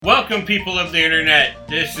Welcome, people of the internet.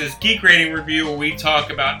 This is Geek Rating Review, where we talk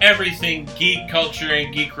about everything geek culture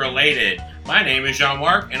and geek related. My name is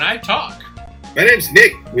Jean-Marc, and I talk. My name's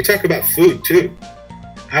Nick. We talk about food too.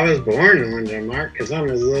 I was born in Jean-Marc because I'm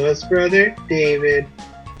his littlest brother, David.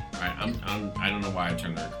 Alright, I don't know why I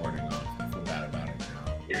turned the recording off. I feel bad about it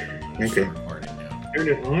now. Okay. Recording now. Turned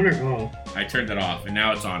it on or off? I turned it off, and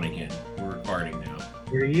now it's on again. We're recording now.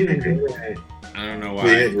 Were you even doing that? I don't know why.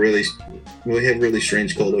 We have really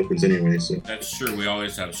strange cold opens anyway. So That's true. We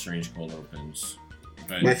always have strange cold opens.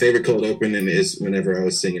 But my favorite cold open is whenever I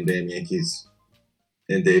was singing "Damn Yankees"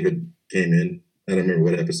 and David came in. I don't remember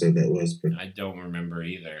what episode that was, but I don't remember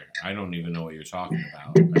either. I don't even know what you're talking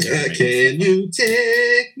about. can you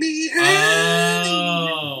take me home?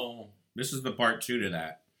 Oh, this is the part 2 to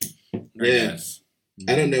that. Yes.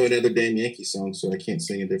 I don't know another damn Yankee song, so I can't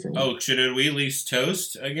sing a different one. Oh, should we at least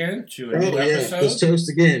toast again to a new yeah, episode? let's toast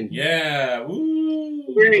again. Yeah.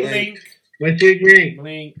 Woo. Blink. What's your drink?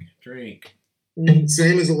 Blink. Drink.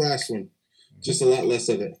 Same as the last one, just a lot less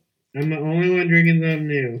of it. I'm the only one drinking something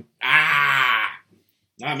new. Ah.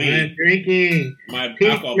 Not I'm me. drinking My peach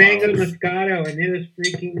alcohol mango bottle. Moscato, and it is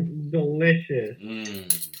freaking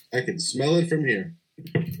delicious. I can smell it from here.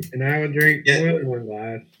 And I would drink Yeah. more than one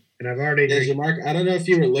glass. And I've already Yeah, drank. Mark, I don't know if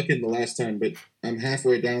you were looking the last time, but I'm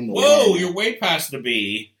halfway down the Whoa, line. you're way past the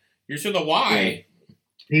B. You're to the Y.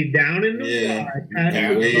 He's down in the Yeah. water. Past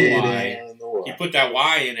Down the in the water. Y. You put that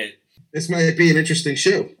Y in it. This might be an interesting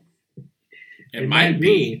show. It might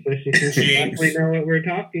be. Especially since we Jinx. definitely know what we're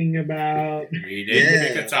talking about. We didn't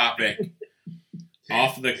Yeah. pick a topic.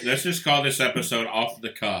 Let's just call this episode Off the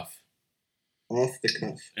Cuff. Off the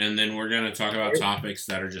cuff. And then we're going to talk about topics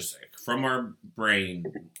that are just from our brain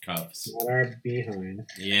cuffs. Not our behind.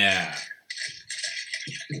 Yeah.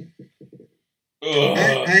 Ugh.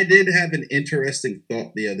 I did have an interesting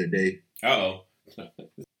thought the other day. Uh-oh.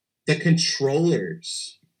 The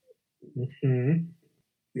controllers. Mm-hmm.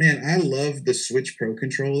 Man, I love the Switch Pro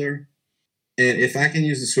controller. And if I can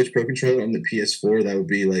use the Switch Pro controller on the PS4, that would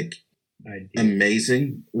be like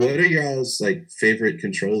amazing. What are y'all's like favorite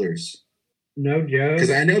controllers? No joke.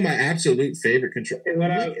 Because I know my absolute favorite controller. Hey,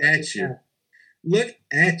 what Look at you. Look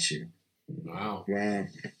at you. Wow. Wow.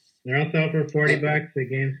 They're all sell for $40 at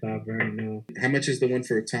GameStop right now. How much is the one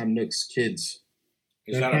for Tom Nook's kids?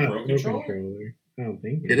 Is That's that a not Pro controller? I don't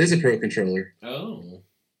think It is a Pro controller. Oh.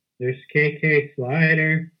 There's KK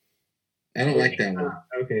Slider. I don't like that one.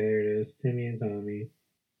 Okay, there it is. Timmy and Tommy.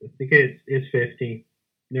 I think it's $50.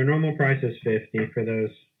 Their normal price is $50 for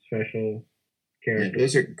those special Yeah, characters.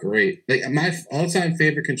 those are great. Like my all-time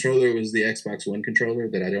favorite controller was the Xbox One controller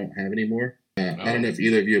that I don't have anymore. I don't know if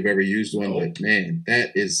either of you have ever used one, but man,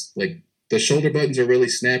 that is like the shoulder buttons are really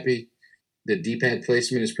snappy. The D-pad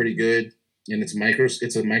placement is pretty good, and it's a micro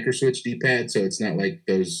switch D-pad, so it's not like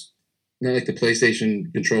the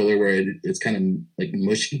PlayStation controller where it's kind of like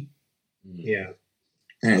mushy. Yeah.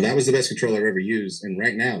 I don't know. That was the best controller I've ever used, and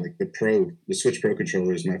right now, like the Switch Pro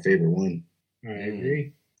controller is my favorite one. I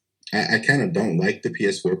agree. I kind of don't like the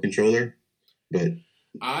PS4 controller, but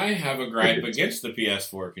I have a gripe against the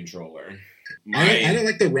PS4 controller. I don't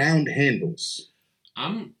like the round handles.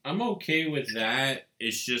 I'm okay with that.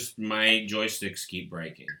 It's just my joysticks keep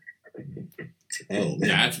breaking. Oh, man.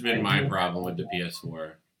 That's been my problem with the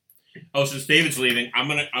PS4. Oh, since David's leaving, I'm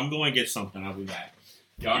going to get something. I'll be back.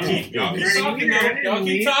 Y'all keep talking now. Y'all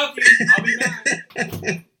keep talking. I'll be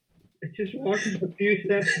back. I just walked a few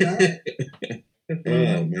steps back.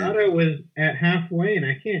 Oh, man. Auto was at halfway, and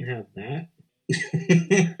I can't have that.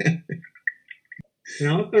 And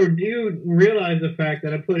I also do realize the fact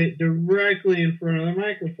that I put it directly in front of the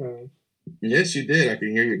microphone. Yes, you did. I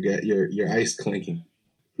can hear your ice clinking.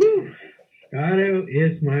 Whew. Moscato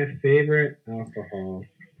is my favorite alcohol.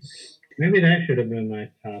 Maybe that should have been my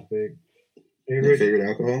topic. Your favorite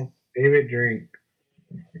alcohol? Favorite drink.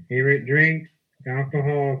 Favorite drink,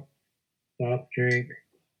 alcohol, soft drink.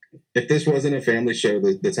 If this wasn't a family show,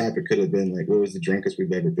 the topic could have been like, what was the drunkest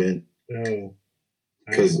we've ever been? No.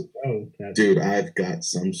 Because, dude, I've got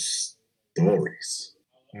some stories.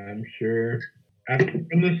 I'm sure.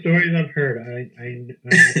 From the stories I've heard,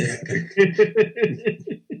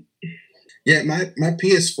 Yeah, my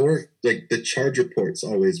PS4, like the charger ports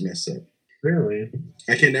always mess up. Really?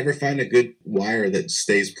 I can never find a good wire that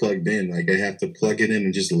stays plugged in. Like I have to plug it in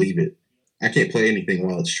and just leave it. I can't play anything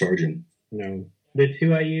while it's charging. No. The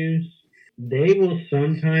two I use, they will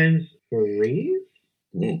sometimes freeze.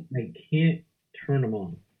 I can't turn them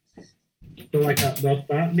on. So like they'll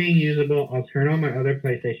stop being usable. I'll turn on my other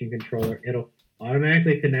PlayStation controller. It'll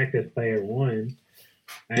automatically connect as player one.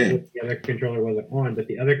 As if the other controller wasn't on, but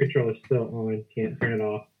the other controller's still on. Can't turn it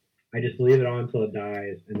off. I just leave it on until it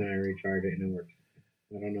dies, and then I recharge it, and it works.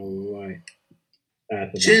 I don't know why.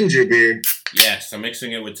 That's Ginger beer. Yes, I'm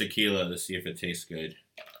mixing it with tequila to see if it tastes good.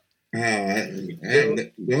 Oh,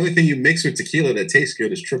 the only thing you mix with tequila that tastes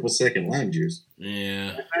good is triple sec and lime juice.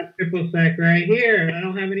 Yeah. I got triple sec right here. I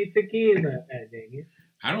don't have any tequila. Dang it.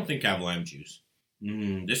 I don't think I have lime juice.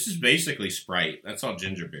 This is basically Sprite. That's all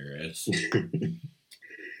ginger beer is.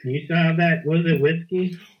 You still have that? Was it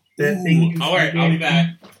whiskey? That Ooh, thing. all right, I'll be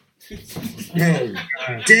back. Oh,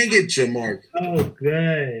 dang it, Jamark. Oh,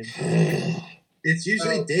 good. It's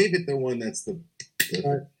usually David the one that's the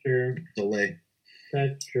That's true. delay.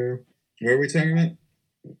 That's true. What are we talking about?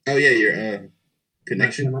 Oh yeah, your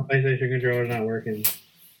connection. My PlayStation controller's not working.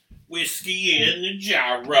 Whiskey in the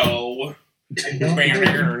gyro. I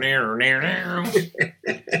don't know.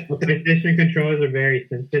 PlayStation controllers are very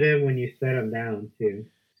sensitive when you set them down too.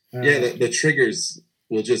 Yeah, the triggers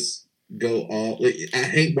will just go all. I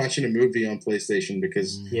hate watching a movie on PlayStation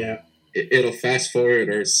because it'll fast forward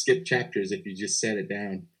or skip chapters if you just set it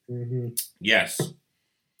down. Mm-hmm. Yes.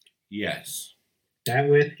 That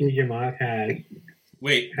whiskey Jamak has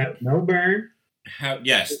no burn.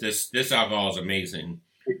 Yes, this alcohol is amazing.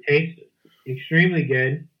 It tastes extremely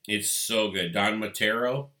good. It's so good. Don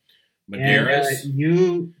Madeiras. And,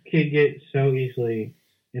 you could get so easily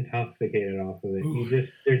intoxicated off of it.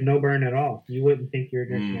 There's no burn at all. You wouldn't think you're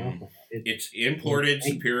drinking alcohol. It's imported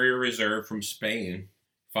Superior Reserve from Spain.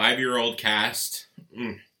 5-year-old cast.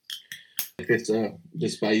 If it's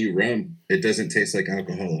just Bayou rum, it doesn't taste like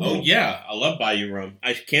alcohol at all. Oh yeah, I love Bayou rum.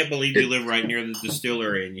 I can't believe you live right near the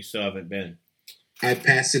distillery and you still haven't been. I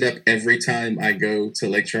pass it up every time I go to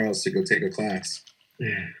Lake Charles to go take a class.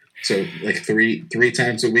 So like three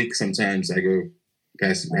times a week, sometimes I go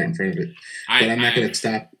pass it right in front of it. But I'm not going to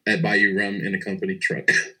stop at Bayou Rum in a company truck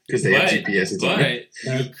because they have GPSs on it.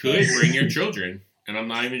 But you could bring your children, and I'm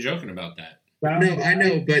not even joking about that. No, I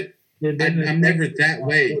know, but I'm never that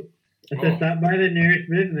way. I said stop by the nearest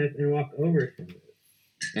business and walk over from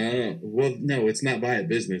it. Well, no, it's not by a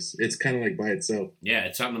business. It's kind of like by itself. Yeah,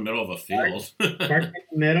 it's out in the middle of a field. Park in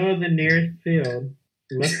the middle of the nearest field.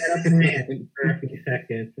 Look it up in hand for a few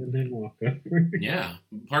seconds and then walk over. Yeah.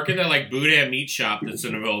 Park in that like Boudin meat shop that's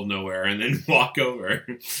in the middle of nowhere and then walk over.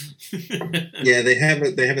 Yeah, they have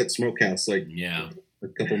that smokehouse like a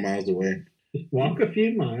couple miles away. Just walk a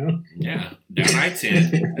few miles. Yeah. Down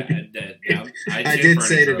I-10. I did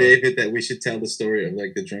say to David that we should tell the story of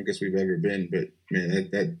like the drunkest we've ever been, but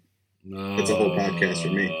man, that's a whole podcast for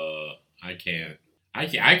me. I can't. I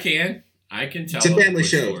can tell. It's a family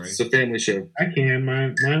show. Story. It's a family show. I can.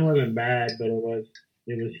 Mine wasn't bad, but it was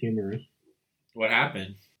humorous. What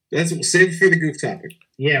happened? We'll save it for the goof topic.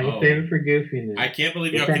 Yeah, we'll save it for Goofy. I can't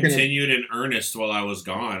believe y'all continued in earnest while I was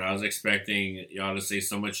gone. I was expecting y'all to say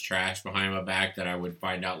so much trash behind my back that I would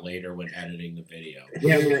find out later when editing the video.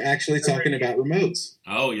 Yeah, we were actually talking about remotes.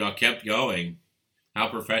 Oh, y'all kept going. How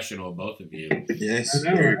professional, both of you. Yes, I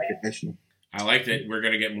know, very right? professional. I like that we're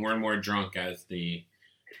going to get more and more drunk as the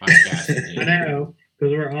podcast. I know,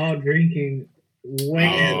 because we're all drinking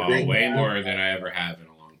way more than I ever have in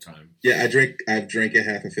a long time. Yeah, I've drank a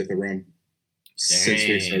half a fifth of rum since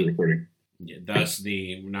we started recording. Yeah, thus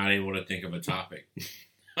we're not able to think of a topic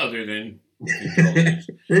other than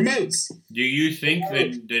remotes. Do you think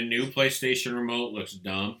that the new PlayStation remote looks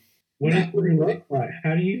dumb? What does it look like?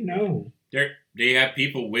 How do you know? They have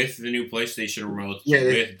people with the new PlayStation remotes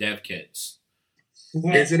with dev kits.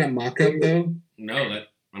 What? Is it a mock-up though? No,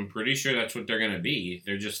 I'm pretty sure that's what they're going to be.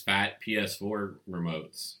 They're just fat PS4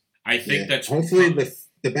 remotes. I think that's hopefully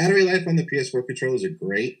the battery life on the PS4 controllers are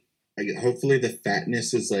great. Hopefully the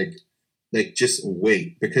fatness is like just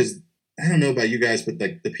weight, because I don't know about you guys, but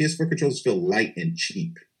like the PS4 controllers feel light and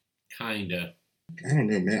cheap. Kinda. I don't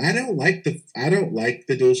know, man. I don't like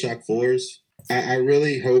the DualShock 4s. I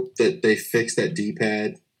really hope that they fix that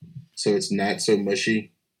D-pad so it's not so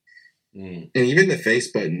mushy. And even the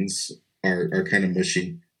face buttons are kind of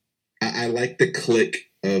mushy. I like the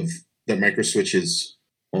click of the micro switches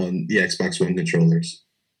on the Xbox One controllers.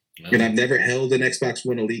 And I've never held an Xbox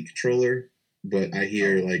One Elite controller, but I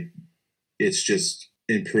hear like it's just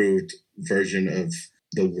improved version of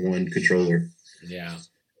the One controller. Yeah.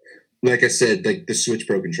 Like I said, like the Switch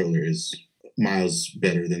Pro controller is miles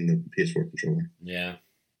better than the PS4 controller. Yeah.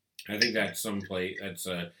 I think that's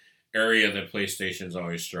a area that PlayStation's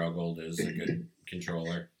always struggled is a good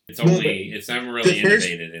controller. It's never really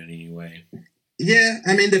innovated in any way. Yeah,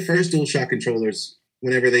 I mean the first DualShock controllers,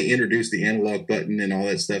 whenever they introduced the analog button and all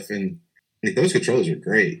that stuff, and like those controllers were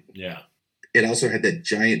great. Yeah. It also had that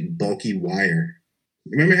giant bulky wire.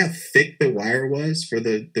 Remember how thick the wire was for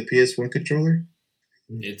the PS1 controller?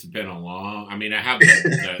 It's been a long. I mean, I have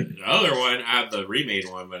the other one. I have the remade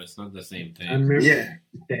one, but it's not the same I thing. remember Yeah,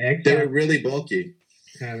 the Xbox they were really bulky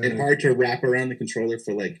having and hard to wrap around the controller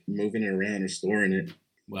for like moving it around or storing it.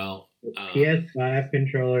 Well, PS5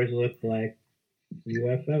 controllers look like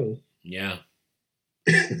UFOs. yeah,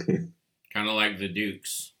 kind of like the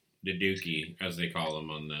Dukes, the Dookie, as they call them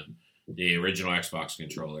on the original Xbox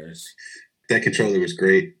controllers. That controller was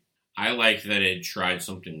great. I like that it tried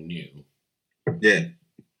something new. Yeah.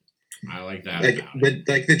 I like that.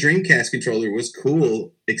 Like the Dreamcast controller was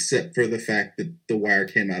cool, except for the fact that the wire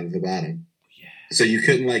came out of the bottom. Yeah. So you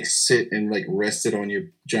couldn't like sit and like rest it on your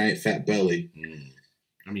giant fat belly.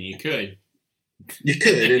 I mean, you could. You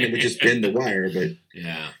could, and it would just bend the wire. But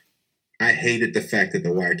Yeah. I hated the fact that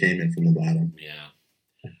the wire came in from the bottom. Yeah.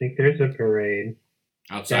 I think there's a parade.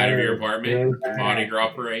 Outside of your apartment, the Mardi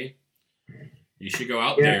Gras parade. You should go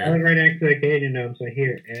out there. I live right next to the Cajun Dome, so I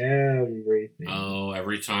hear everything. Oh,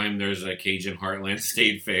 every time there's a Cajun Heartland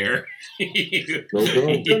State Fair. Go.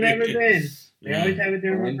 I've never been. They Yeah. always have it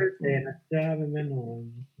during my birthday, and I still haven't been to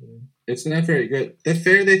one. So. It's not very good. The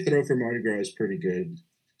fair they throw for Mardi Gras is pretty good.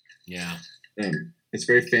 Yeah. It's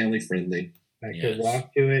very family friendly. I Yes. could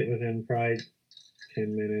walk to it within probably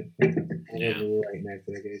 10 minutes. I Yeah. live right next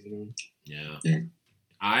to the Cajun Dome. Yeah.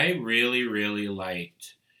 I really, really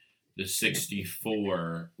liked the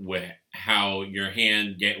 64 with how your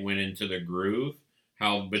hand went into the groove,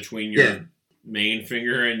 how between your main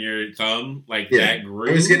finger and your thumb, like that groove.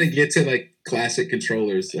 I was gonna get to like classic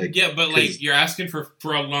controllers, like but like you're asking for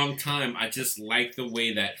a long time. I just like the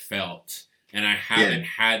way that felt, and I haven't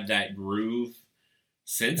had that groove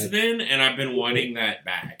since then, and I've been wanting that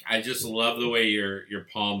back. I just love the way your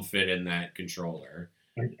palm fit in that controller.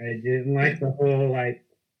 I didn't like the whole like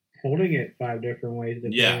holding it 5 different ways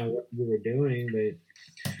depending on what you were doing, but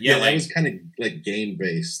that was kind of like game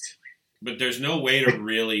based. But there's no way to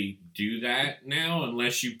really do that now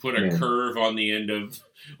unless you put a curve on the end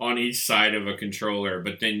on each side of a controller.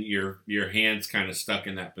 But then your hand's kind of stuck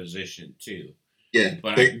in that position too. Yeah,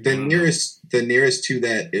 but the nearest to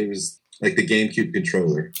that, it was like the GameCube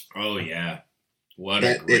controller. Oh yeah, what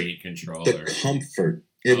a great controller! The comfort,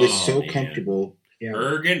 it was so comfortable,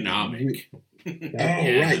 ergonomic.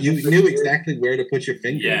 Right, you knew exactly where to put your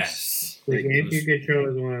fingers. Yes, the GameCube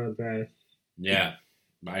controller is one of the best. Yeah,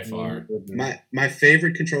 by far. My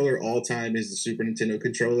favorite controller all time is the Super Nintendo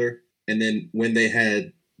controller, and then when they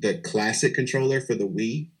had the classic controller for the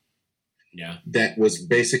Wii. Yeah. That was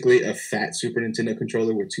basically a fat Super Nintendo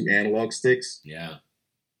controller with 2 analog sticks. Yeah.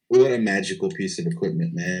 What a magical piece of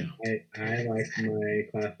equipment, man. I like my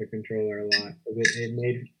classic controller a lot. It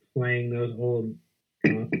made playing those old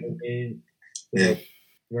console games.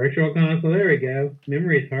 Virtual console, there we go.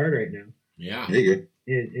 Memory's hard right now. Yeah. There you go.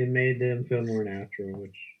 It made them feel more natural,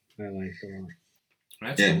 which I like a lot.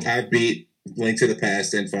 That's cool. I beat Link to the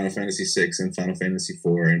Past and Final Fantasy VI and Final Fantasy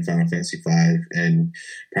IV and Final Fantasy V and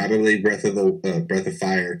probably Breath of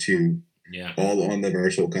Fire too. Yeah. All on the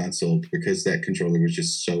Virtual Console because that controller was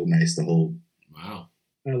just so nice to hold. Wow.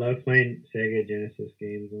 I love playing Sega Genesis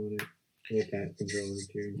games on it with that controller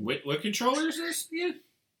too. What controller is this again?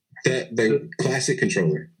 The classic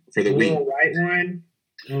controller for the Wii. Wii. The white one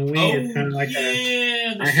on Wii is kind of like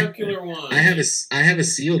the circular one. I have a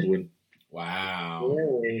sealed one. Wow.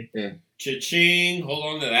 Really? Yeah. Cha-ching. Hold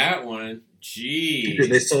on to that one. Jeez.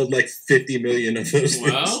 They sold like 50 million of those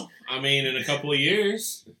things. Well, I mean, in a couple of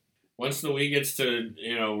years, once the Wii gets to,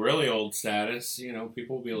 really old status,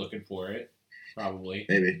 people will be looking for it. Probably.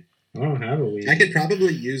 Maybe. I don't have a Wii. I could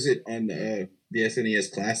probably use it on the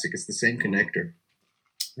SNES Classic. It's the same connector.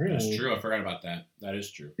 Really? That's true. I forgot about that. That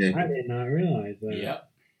is true. Yeah. I did not realize that. Yep.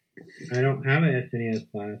 I don't have an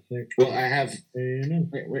SNES Classic. Well, I have.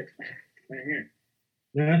 Wait. Right here.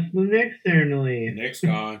 That's the Nick's turn to leave. Nick's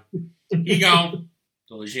gone. He gone.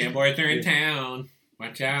 The Legion boys are in town.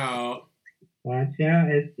 Watch out. Watch out.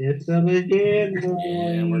 It's the Legion boy.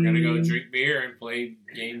 Yeah, we're going to go drink beer and play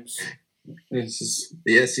games. This is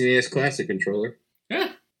the SNES Classic controller.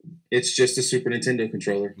 Yeah. It's just a Super Nintendo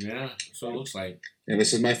controller. Yeah, that's what it looks like. And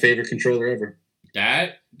this is my favorite controller ever.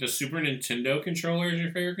 The Super Nintendo controller is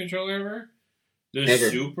your favorite controller ever? The Ever.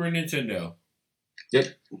 Super Nintendo. Yep.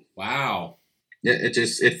 Wow. Yeah,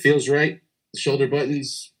 it feels right. The shoulder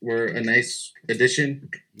buttons were a nice addition.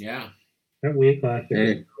 Yeah. That Wii Classic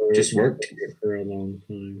controller just worked for a long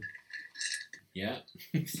time. Yeah.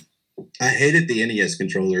 I hated the NES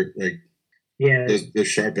controller, like those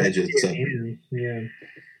sharp edges. So. Yeah.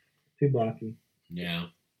 Too blocky. Yeah.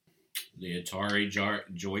 The Atari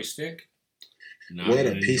joystick. What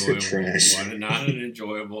a piece of trash. Not an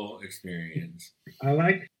enjoyable experience. I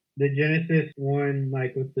like the Genesis one,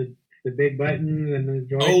 like with the the big buttons and the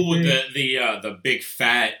joystick. Oh, the big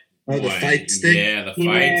fat. Oh, the fight stick. Yeah, the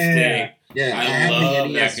fight stick. Yeah, I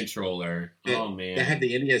love that controller. Oh man, I have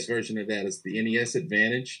the NES version of that. It's the NES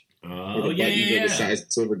Advantage. Oh the buttons are the size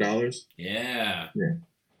of silver dollars. Yeah. Yeah.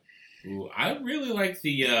 Ooh, I really like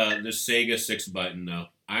the Sega 6 button though.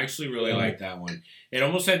 I actually really like that one. It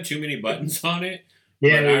almost had too many buttons on it.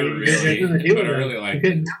 Yeah, but I really like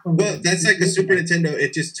it. Well, that's like the Super Nintendo.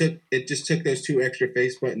 It just took those 2 extra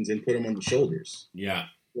face buttons and put them on the shoulders. Yeah.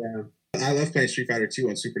 Yeah. I love playing Street Fighter 2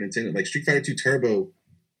 on Super Nintendo. Like Street Fighter 2 Turbo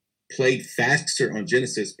played faster on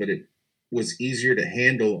Genesis, but it was easier to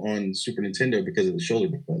handle on Super Nintendo because of the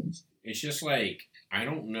shoulder buttons. It's just like, I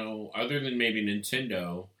don't know, other than maybe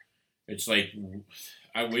Nintendo, it's like,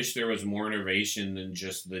 I wish there was more innovation than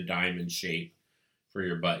just the diamond shape for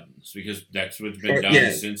your buttons, because that's what's been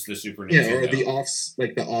done since the Super Nintendo. Yeah, or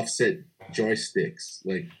the offset joysticks,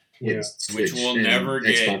 like which we'll never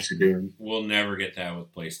get. Xbox are doing. We'll never get that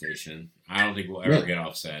with PlayStation. I don't think we'll ever get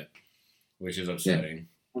offset, which is upsetting.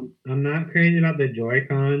 I'm not crazy about the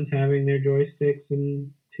Joy-Cons having their joysticks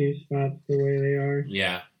in 2 spots the way they are.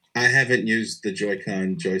 Yeah. I haven't used the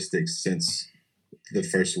Joy-Con joysticks since the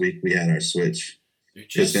first week we had our Switch.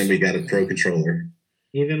 Because then we got a Pro controller.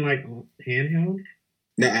 Even like handheld?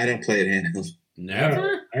 No, I don't play it handheld.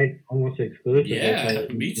 Never? I almost exclusively. Yeah,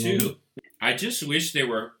 me too. I just wish they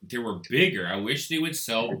were bigger. I wish they would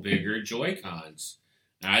sell bigger Joy-Cons.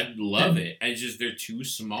 I'd love it. They're too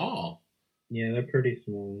small. Yeah, they're pretty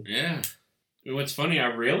small. Yeah. And what's funny, I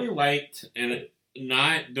really liked, and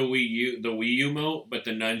not the Wii U mode, but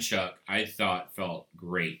the nunchuck, I thought felt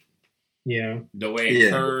great. Yeah. The way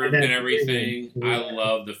it curved and everything. Yeah. I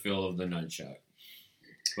love the feel of the nunchuck.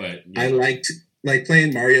 But I liked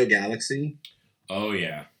playing Mario Galaxy. Oh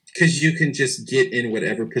yeah. Because you can just get in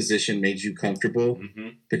whatever position made you comfortable. Mm-hmm.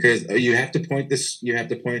 Because you have to point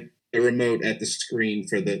the remote at the screen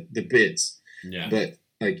for the bits. Yeah. But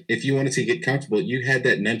like if you wanted to get comfortable, you had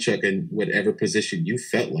that nunchuck in whatever position you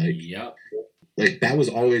felt like. Yep. Like that was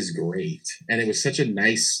always great. And it was such a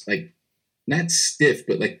nice, like, not stiff,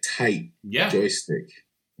 but like tight joystick.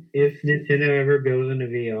 If Nintendo ever goes into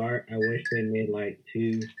VR, I wish they made like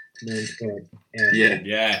 2 nunchucks. Yeah.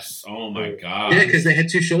 Yes. Oh my god. Yeah, because they had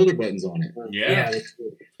 2 shoulder buttons on it. Yeah.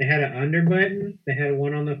 They had an under button. They had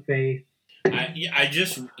one on the face. I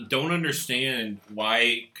just don't understand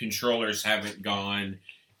why controllers haven't gone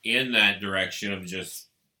in that direction of just,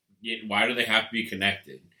 why do they have to be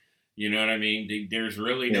connected? You know what I mean? There's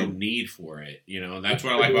really no need for it. You know, and that's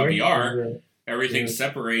what I like about VR. Everything's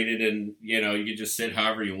separated, and you can just sit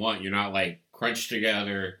however you want. You're not like crunched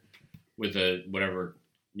together with a whatever.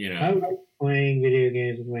 I like playing video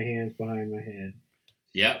games with my hands behind my head.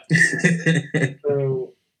 Yep.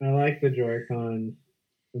 So I like the Joy-Con's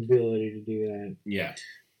ability to do that. Yeah.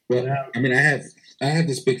 Well, I mean, I have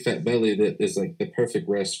this big fat belly that is like the perfect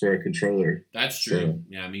rest for a controller. That's true. So.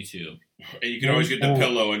 Yeah, me too. And you can always get the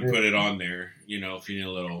pillow and put it on there, if you need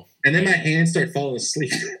a little. And then my hands start falling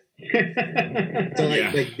asleep. So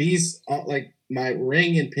like these, like my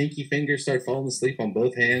ring and pinky fingers start falling asleep on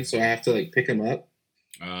both hands, so I have to like pick them up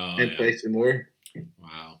and play some more.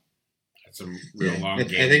 Wow, that's a real long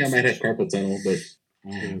game. I think I might have carpal tunnel, but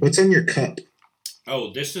what's on your cup?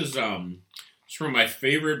 Oh, this is it's from my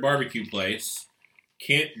favorite barbecue place,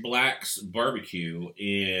 Kent Black's Barbecue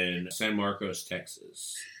in San Marcos,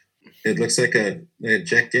 Texas. It looks like a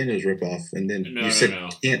Jack Daniels ripoff, and then you said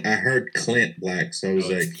Kent. I heard Clint Black, so I was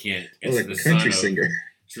like, Kent. It's like a country singer.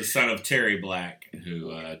 It's the son of Terry Black,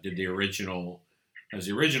 who did the original. It was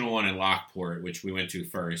the original one in Lockport, which we went to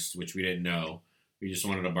first, which we didn't know. We just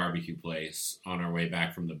wanted a barbecue place on our way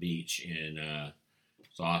back from the beach, and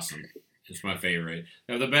it's awesome. It's my favorite.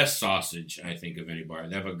 They have the best sausage, I think, of any bar.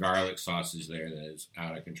 They have a garlic sausage there that is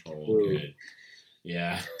out of control. Good.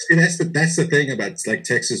 Yeah. See, that's the thing about like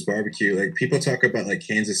Texas barbecue. Like people talk about like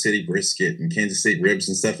Kansas City brisket and Kansas City ribs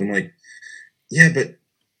and stuff. I'm like, yeah, but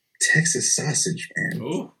Texas sausage, man.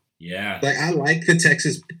 Oh, yeah. Like I like the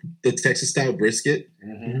Texas style brisket,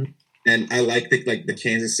 and I like the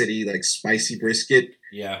Kansas City like spicy brisket.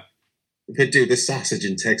 Yeah. But dude, the sausage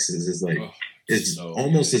in Texas is like it's so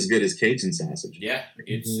almost as good as Cajun sausage. Yeah,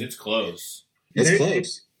 it's close. It's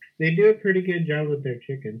close. They do a pretty good job with their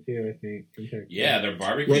chicken too, I think. Yeah, their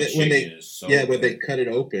barbecue chicken is so good. When they cut it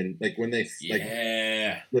open, like when they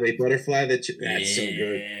when they butterfly the chicken, that's so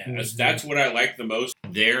good. That's what I like the most.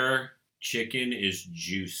 Their chicken is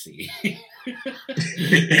juicy.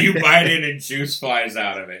 You bite it and juice flies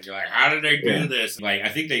out of it. You're like, how did they do this? Like, I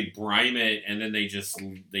think they brine it and then they just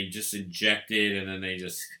inject it and then they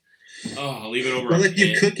just leave it over. Well, if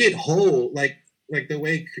you cook it whole, like the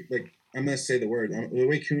way like I'm gonna say the word. The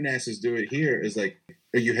way Coonasses do it here is like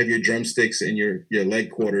you have your drumsticks and your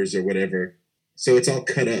leg quarters or whatever, so it's all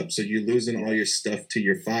cut up. So you're losing all your stuff to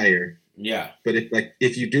your fire. Yeah. But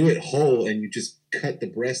if you do it whole and you just cut the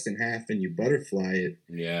breast in half and you butterfly it,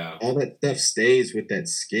 yeah, all that stuff stays with that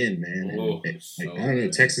skin, man. Oh, I don't know.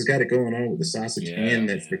 Texas got it going on with the sausage and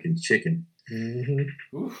that freaking chicken.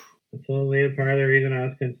 Mm-hmm. That's totally a part of the reason I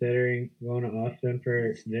was considering going to Austin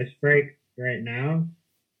for this break right now.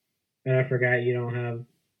 But I forgot you don't have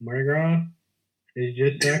Mardi Gras. Is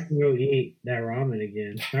just so I can go eat that ramen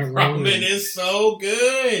again. That ramen is so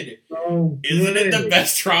good. So Isn't it the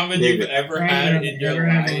best ramen you've ever had in your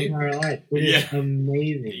life? It is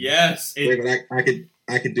amazing. Yes.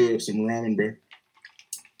 I could do some ramen, bro.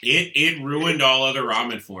 It ruined all other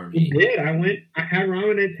ramen for me. It did. I had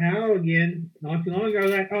ramen at Tao again not too long ago. I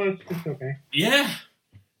was like, oh, it's okay. Yeah.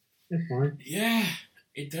 It's fine. Yeah.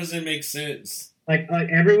 It doesn't make sense. Like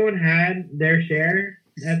everyone had their share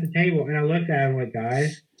at the table, and I looked at them like,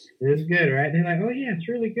 guys, this is good, right? They're like, oh yeah, it's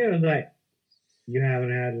really good. I was like, you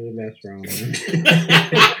haven't had the best ramen.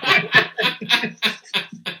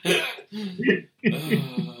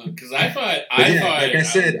 Because I thought, like I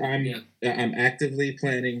said, I'm actively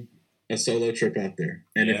planning a solo trip out there,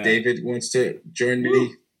 and if David wants to join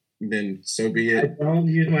me, then so be it. I don't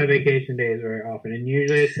use my vacation days very often, and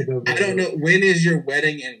usually it's to go. I don't know, when is your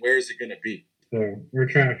wedding and where is it going to be? So we're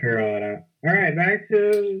trying to figure all that out. All right, back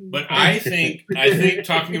to. But I think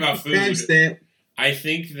talking about food. I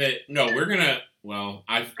think that we're gonna. Well,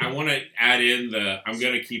 I want to add in I'm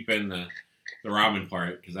gonna keep in the ramen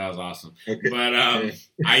part because that was awesome. Okay. But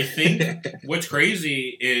I think what's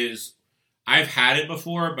crazy is I've had it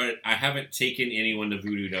before, but I haven't taken anyone to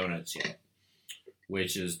Voodoo Donuts yet,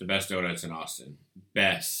 which is the best donuts in Austin.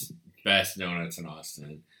 Best donuts in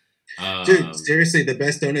Austin. Dude, seriously, the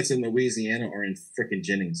best donuts in Louisiana are in frickin'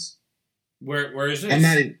 Jennings. Where is this? I'm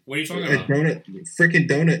not in. What are you talking about?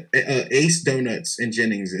 Donut. Ace Donuts in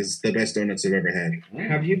Jennings is the best donuts I've ever had.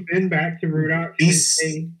 Have you been back to Rudolph?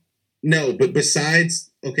 No, but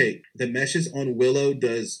besides, the Meshes on Willow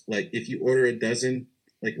does, like, if you order a dozen,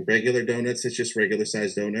 like, regular donuts, it's just regular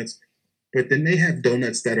sized donuts. But then they have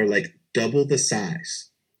donuts that are, like, double the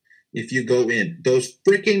size. If you go in, those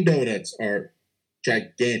freaking donuts are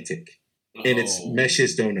gigantic. And it's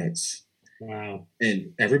Meshes Donuts. Wow.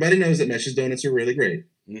 And everybody knows that Meshes Donuts are really great.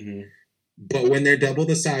 Mm-hmm. But when they're double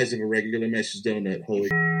the size of a regular Meshes donut, holy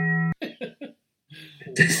they're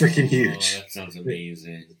freaking huge. That sounds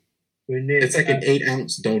amazing. It's like an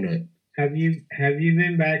 8-ounce donut. Have you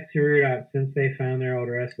been back to Rudolph since they found their old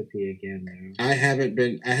recipe again? Though? I haven't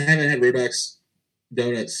had Rudolph's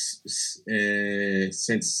donuts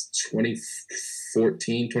since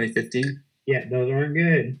 2014, 2015. Yeah, those weren't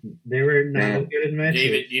good. They were not as good as Meshes.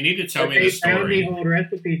 David, you need to tell me the story. They found the old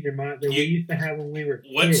recipe, Jamont, that we used to have when we were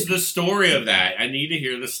kids. What's the story of that? I need to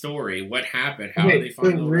hear the story. What happened? How did they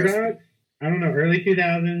find the Rudolph, recipe? I don't know, early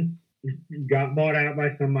 2000s, got bought out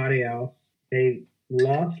by somebody else. They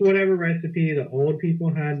lost whatever recipe the old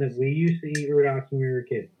people had that we used to eat Rudolph's when we were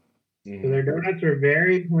kids. Mm-hmm. So their donuts were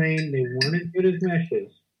very plain. They weren't as good as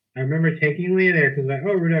Meshes. I remember taking Leah there because like,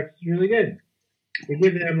 oh, Rudolph's is really good. We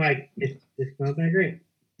give them like, it's not that great.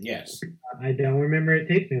 Yes. I don't remember it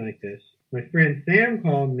tasting like this. My friend Sam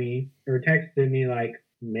called me or texted me like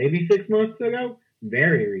maybe 6 months ago,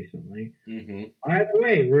 very recently. Mm-hmm. By the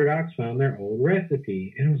way, Rudolph's found their old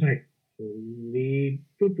recipe. And I was like, holy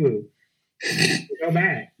poo-poo. Go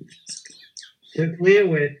back. Took Leah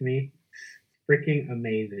with me. Freaking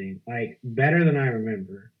amazing. Like, better than I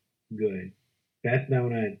remember. Good. Best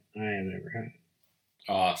donut I have ever had.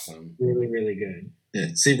 Awesome. Really, really good.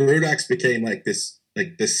 Yeah. See, Rudolph's became like this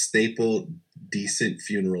staple, decent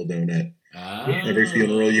funeral donut. Every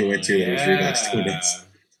funeral you went to, there was Rudolph's donuts.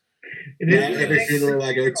 Now every funeral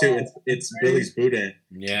I go to, it's Billy's Boudin.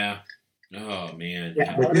 Yeah. Oh man.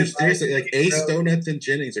 Yeah, but seriously, like Ace Donuts and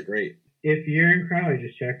Jennings are great. If you're in Crowley,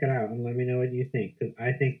 just check it out and let me know what you think because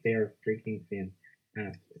I think they are freaking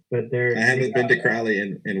fantastic. But I haven't been to Crowley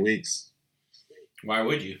in weeks. Why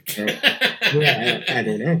would you? I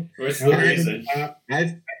don't know. What's the reason?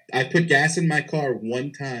 I've put gas in my car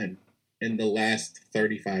one time in the last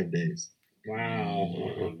 35 days.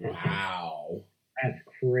 Wow. That's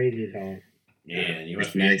crazy talk. Man, you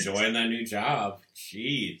must be enjoying that new job.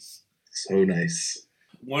 Jeez. So nice.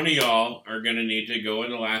 One of y'all are going to need to go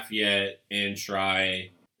into Lafayette and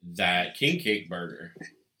try that king cake burger.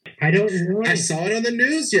 I don't know. I saw it on the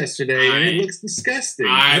news yesterday, and it looks disgusting.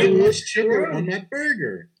 I didn't want sugar on my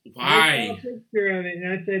burger. Why? I saw a picture of it,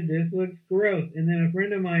 and I said, this looks gross. And then a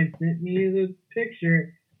friend of mine sent me the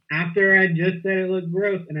picture after I just said it looked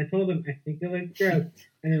gross, and I told him, I think it looks gross.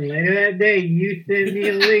 And then later that day, you sent me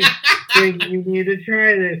a link saying you need to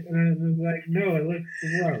try this. And I was like, no, it looks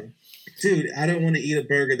gross. Dude, I don't want to eat a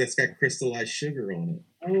burger that's got crystallized sugar on it.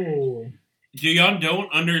 Oh. Do y'all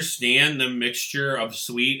don't understand the mixture of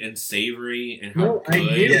sweet and savory and how No, good? I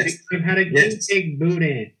do. Yes. I've had a Yes. king cake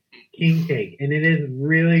boudin. King cake. And it is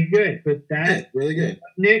really good. But Yeah, that's really good.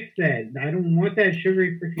 what Nick said. I don't want that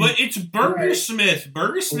sugary freaking. But it's Burger Smith.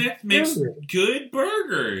 Burger Smith makes good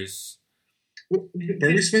burgers.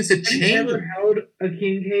 Burger Smith's a Have you ever chain. held a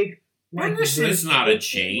king cake? like Burger Smith's this not a before?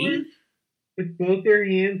 chain. With both your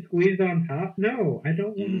hands squeezed on top? No, I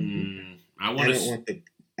don't want to. I I want don't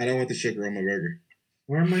to. want the sugar on my burger.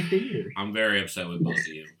 Or on my fingers. I'm very upset with both of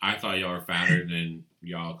you. I thought y'all were fatter than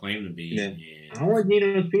y'all claim to be. Yeah. I want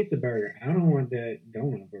Dino's pizza burger. I don't want that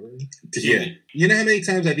donut burger. Yeah. You know how many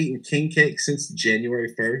times I've eaten king cake since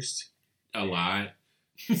January 1st? A lot.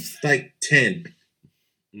 Like 10.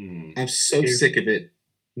 I'm so sick of it.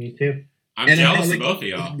 Me too. I'm And jealous like, of both of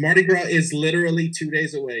y'all. Mardi Gras is literally 2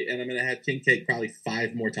 days away, and I'm going to have king cake probably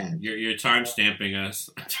 5 more times. You're time stamping us.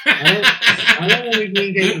 I don't want a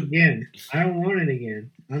king cake again. I don't want it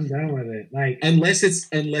again. I'm done with it. Like Unless it's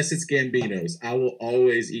Gambino's. I will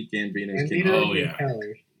always eat Gambino's king cake. Oh, yeah.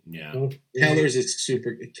 Kellers. Yeah. Both- Keller's is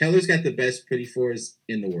super. Keller's got the best pretty fours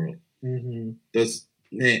in the world. Mhm. Those,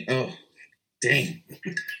 man, oh, dang.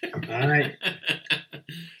 All right.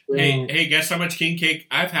 Hey, guess how much king cake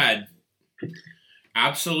I've had?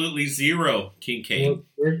 Absolutely zero king cake. Well,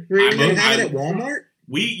 we're free. I'm You don't a- have it at Walmart?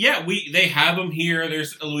 They have them here.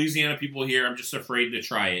 There's Louisiana people here. I'm just afraid to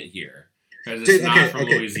try it here because it's Dude, not from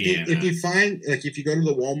Louisiana. If you find, like, if you go to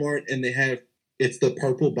the Walmart and they have, it's the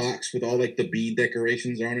purple box with all, like, the bead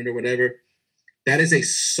decorations on it or whatever, that is a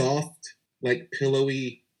soft, like,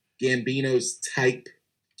 pillowy Gambino's type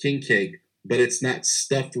king cake, but it's not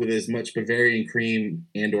stuffed with as much Bavarian cream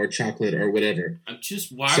and or chocolate or whatever. I'm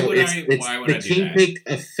just why So would it's I the do king that? cake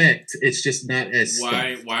effect. It's just not as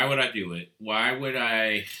stuffed. Why would I do it? Why would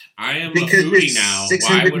I? I am Because a we're foodie now. Why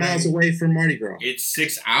 600 would miles I? away from Mardi Gras. It's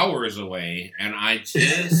 6 hours away, and I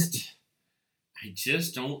just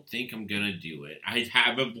don't think I'm gonna do it. I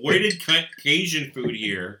have avoided Cajun food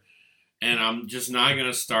here, and I'm just not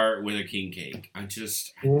gonna start with a king cake.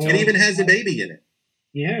 Well, It even has a baby in it.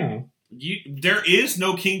 Yeah. There is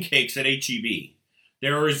no king cakes at HEB.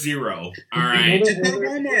 There are zero. All right. Just go to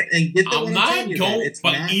Walmart and get the I'm one not telling you about. going, It's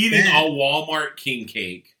but not eating bad. a Walmart king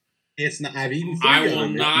cake. It's not. I've eaten. 3 I of will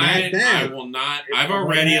them. It's not. I bad. will not. I've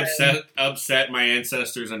already upset my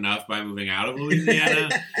ancestors enough by moving out of Louisiana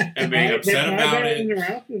and being upset about it. The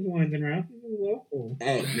Rouse's ones, and Rouse's is local.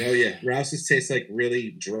 Oh no, yeah. Rouse's tastes like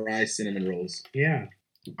really dry cinnamon rolls. Yeah.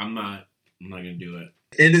 I'm not gonna do it.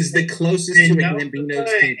 It is the closest to a And don't Gambino's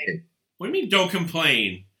complain. king cake. What do you mean? Don't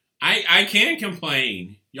complain. I can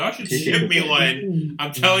complain. Y'all should You can ship me complain. one.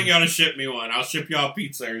 I'm telling y'all to ship me one. I'll ship y'all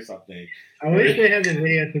pizza or something. I wish they had the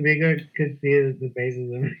video so we could see the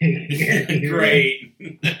faces of making. Great.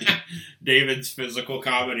 David's physical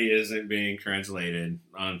comedy isn't being translated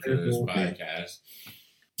onto this podcast.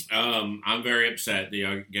 I'm very upset that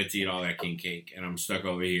y'all get to eat all that king cake, and I'm stuck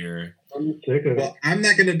over here. I'm sick of it. Well, I'm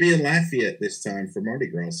not going to be in Lafayette this time for Mardi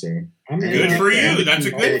Gras, so Good for you. That's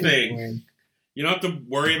a good thing. thing. You don't have to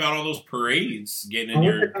worry about all those parades getting I in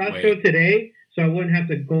went to your Costco way. today, so I wouldn't have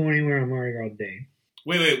to go anywhere on Mardi Gras Day.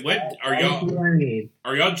 Wait, what are That's y'all? what I need.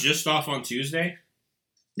 Are y'all just off on Tuesday?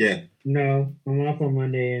 yeah. No, I'm off on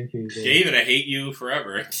Monday and Tuesday. David, I hate you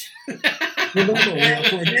forever. We're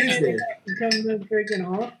off on Tuesday. Come to freaking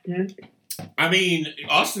Austin. I mean,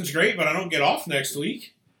 Austin's great, but I don't get off next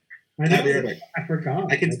week. I know. I'll be right back. I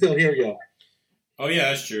forgot. I can still hear y'all. Oh yeah,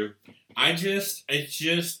 that's true. And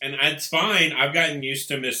it's fine. I've gotten used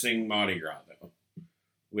to missing Mardi Gras though,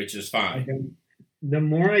 which is fine. The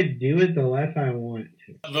more I do it, the less I want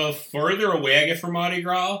to. The further away I get from Mardi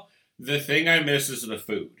Gras, the thing I miss is the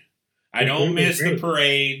food. I The don't food miss is the great.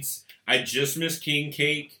 parades. I just miss king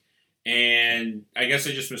cake, and I guess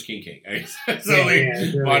I just miss king cake. That's Yeah, only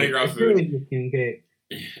it's really- Mardi Gras it's food. really just king cake.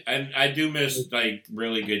 And I do miss like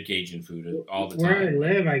really good Cajun food all the Where I time.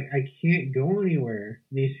 live, I can't go anywhere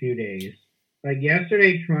these few days. Like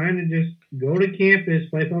yesterday, trying to just go to campus,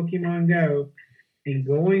 play Pokemon Go, and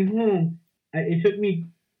going home, it took me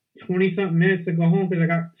 20-something minutes to go home because I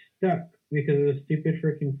got stuck because of the stupid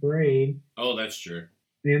freaking parade. Oh, that's true.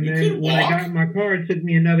 And You then could when I walk. got in my car, it took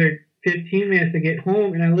me another 15 minutes to get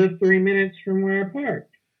home, and I live 3 minutes from where I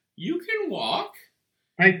parked. You can walk.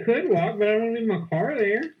 I could walk, but I don't leave my car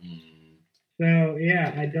there. So,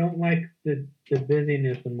 yeah, I don't like the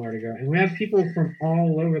busyness of Mardi Gras. And we have people from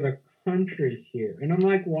all over the country here. And I'm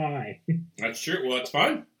like, why? That's true. Well, it's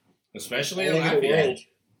fun, especially in All over the Lafayette. world.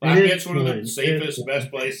 Lafayette's one of the safest, best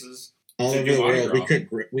places all to over do the Mardi world.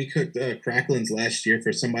 Gras. We cooked cracklins last year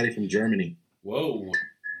for somebody from Germany. Whoa.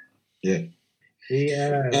 Yeah.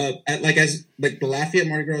 The Lafayette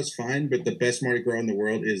Mardi Gras is fine, but the best Mardi Gras in the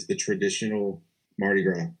world is the traditional Mardi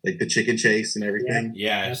Gras, like the chicken chase and everything.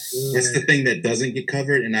 Yeah. Yes. That's the thing that does't get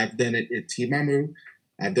covered, and I've done it at Timamu,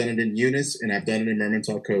 I've done it in Eunice, and I've done it in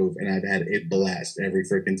Mermentau Cove, and I've had a blast every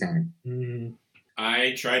freaking time. Mm-hmm.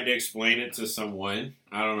 I tried to explain it to someone.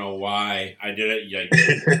 I don't know why. I did it. I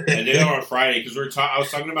did it on Friday because I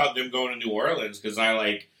was talking about them going to New Orleans because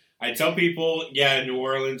I tell people, yeah, New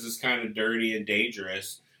Orleans is kind of dirty and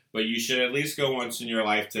dangerous, but you should at least go once in your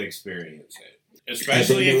life to experience it,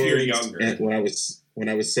 especially if you're younger. When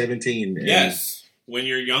I was 17. Yes, when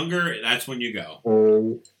you're younger, that's when you go.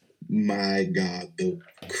 Oh my God, the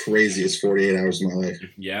craziest 48 hours of my life.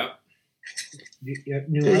 Yep.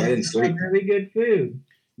 New Orleans has really good food.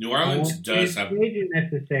 New Orleans does have Cajun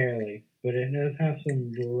necessarily, but it does have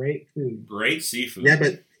some great food. Great seafood. Yeah,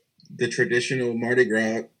 but the traditional Mardi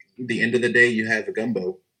Gras, the end of the day, you have a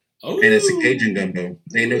gumbo. Oh. And it's a Cajun gumbo.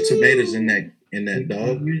 Ain't no tomatoes in that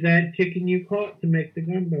dog. Use that chicken you caught to make the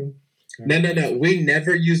gumbo. No. We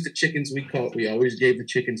never used the chickens we caught. We always gave the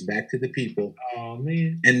chickens back to the people. Oh,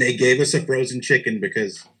 man. And they gave us a frozen chicken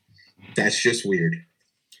because that's just weird.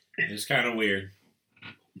 It's kind of weird.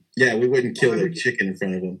 Yeah, we wouldn't kill their chicken in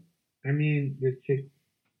front of them. I mean,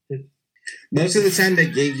 most of the time they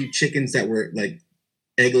gave you chickens that were like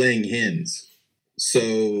egg-laying hens.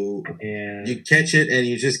 So you catch it and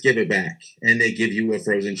you just give it back. And they give you a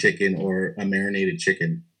frozen chicken or a marinated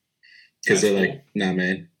chicken. Because they're like, nah,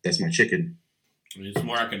 man, that's my chicken. It's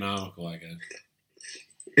more economical, I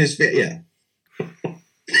guess. Yeah.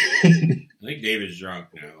 I think David's drunk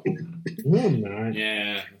now. No, I'm not.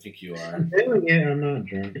 Yeah, I think you are. I'm feeling it. I'm not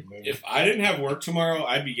drunk. If I didn't have work tomorrow,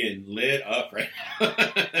 I'd be getting lit up right now.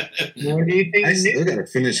 What do you think? I still got to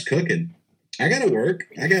finish cooking. I got to work.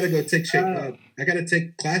 I got to go take shit. I got to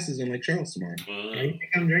take classes in Lake Charles tomorrow. You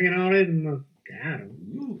think I'm drinking all this? God.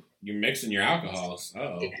 You're mixing your alcohols.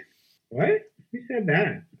 Uh-oh. What? Who said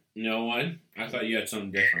that? No one? I thought you had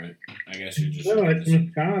something different. I guess you're just... No, it's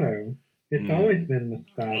Moscato. It's always been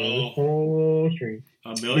Moscato. This whole stream.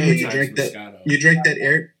 A million times Moscato. You drank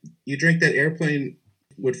that airplane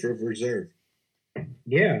Woodford Reserve.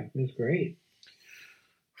 Yeah, it was great.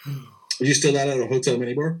 Are you still out at a hotel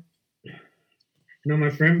minibar? No, my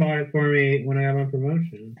friend bought it for me when I got on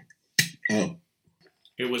promotion. Oh.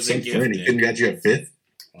 It was some a gift. Friend, he couldn't got you a fifth?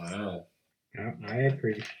 Wow. I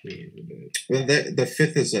appreciate it. Well, the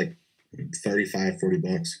fifth is like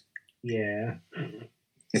 $35-$40. Yeah.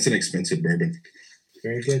 That's an expensive bourbon.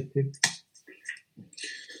 Very good, too.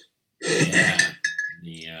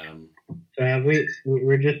 Yeah. So have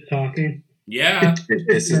we're just talking? Yeah.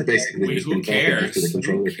 This is basically who cares?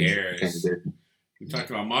 Who cares? We talked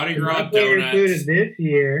about Mardi Gras donuts. Food this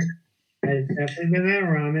year has definitely been that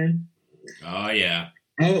ramen. Oh, yeah.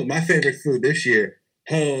 Oh, my favorite food this year.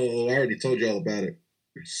 Oh, I already told you all about it.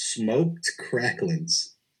 Smoked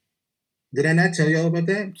cracklings. Did I not tell you all about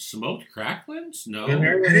that? Smoked cracklings? No. I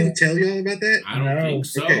didn't tell you all about that? I don't think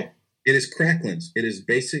so. Okay. It is cracklings. It is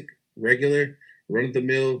basic, regular,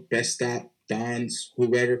 run-of-the-mill, Best Stop, Don's,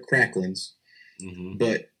 whoever, cracklings. Mm-hmm.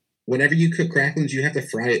 But whenever you cook cracklings, you have to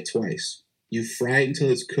fry it twice. You fry it until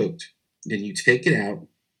it's cooked. Then you take it out,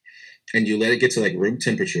 and you let it get to like room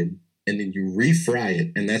temperature, and then you refry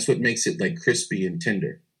it, and that's what makes it like crispy and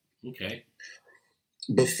tender. Okay.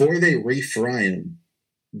 Before they refry them,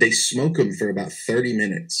 they smoke them for about 30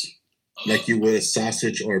 minutes, like you would a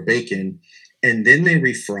sausage or bacon, and then they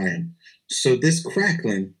refry them. So this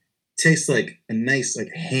crackling tastes like a nice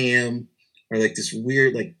like ham or like this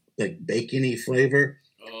weird like bacony flavor.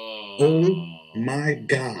 Oh my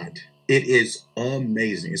God. It is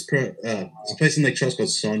amazing. It's a place in Lake Charles called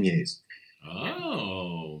Saulnier's.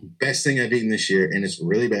 Oh. Best thing I've eaten this year, and it's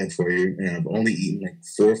really bad for you. And I've only eaten like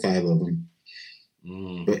 4 or 5 of them.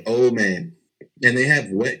 But oh man. And they have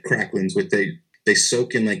wet cracklings with they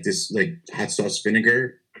soak in like this like hot sauce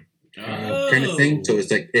vinegar kind of thing. So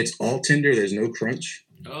it's like it's all tender. There's no crunch.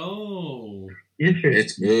 Oh. Interesting.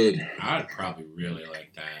 It's good. I'd probably really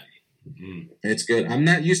like that. It's good. I'm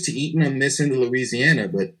not used to eating on this end of Louisiana,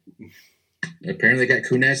 but apparently got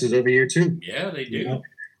Kunas's over here too. Yeah, they do. Yeah.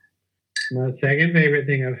 My second favorite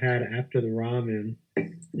thing I've had after the ramen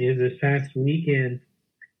is this past weekend.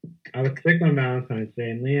 I was sick on Valentine's Day,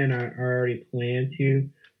 and Leah and I already planned to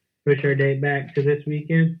push our date back to this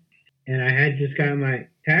weekend. And I had just gotten my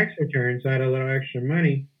tax return, so I had a little extra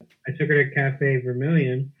money. I took her to Cafe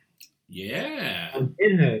Vermilion. Yeah. On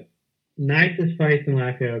Pinhook. Nicest place in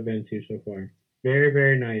Lafayette I've been to so far. Very,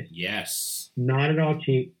 very nice. Yes. Not at all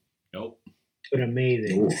cheap. Nope. But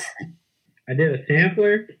amazing. Ooh. I did a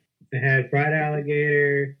sampler. It had fried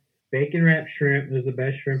alligator, bacon wrapped shrimp. It was the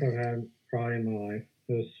best shrimp I've had probably in my life.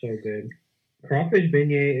 It was so good. Crawfish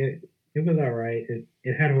beignet, it was all right.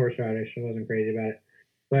 It had horseradish. I wasn't crazy about it.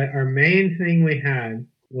 But our main thing we had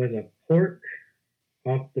was a pork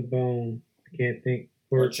off the bone. I can't think.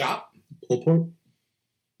 Pork chop? Pulled pork?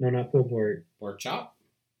 No, not pulled pork. Pork chop?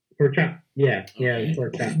 Pork chop. Yeah, Okay. yeah,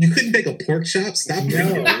 pork chop. You couldn't make a pork chop? Stop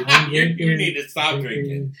No. drinking. You need to stop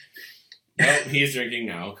drinking. Nope, he's drinking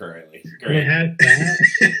now currently. And it Great. has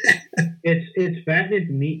fat. it's fat and it's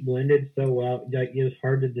meat blended so well. Like it was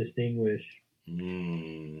hard to distinguish.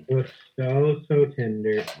 Mm, It was so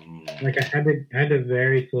tender. Like I had to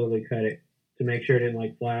very slowly cut it to make sure it didn't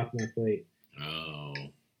like fly off my plate. Oh.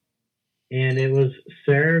 And it was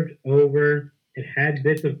served over. It had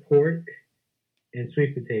bits of pork and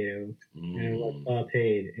sweet potato, and it was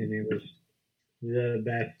sautéed, and it was the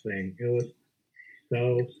best thing. It was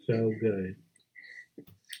so good.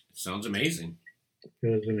 Sounds amazing. It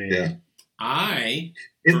was amazing. Yeah.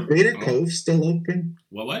 Is Gator Cove still open?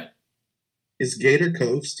 What? Is Gator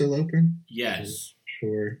Cove still open? Yes.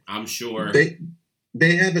 Sure. I'm sure.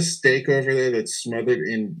 They have a steak over there that's smothered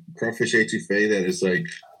in crawfish etouffee that is like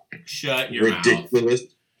Shut your ridiculous. mouth.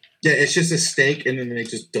 Yeah, it's just a steak and then they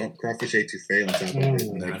just dump crawfish etouffee on top of it.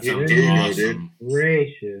 Oh, Like, That here sounds you go, awesome.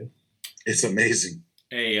 Gracious. it's amazing.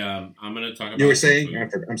 Hey, I'm going to talk about You were some saying?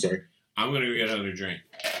 food. I'm sorry. I'm going to go get another drink.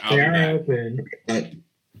 I'll They be are back. open.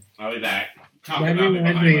 I'll be back. Talk That about me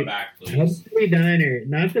reminds behind me- my back, please. Hopefully Diner.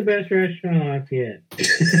 Not the best restaurant yet.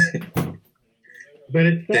 But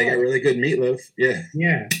it's They got solid. really good meatloaf. Yeah.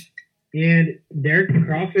 Yeah. And they're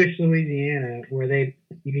Crawfish, Louisiana, where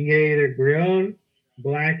you can get either grilled,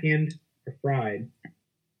 blackened, or fried.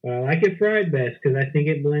 But I like it fried best because I think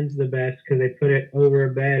it blends the best because they put it over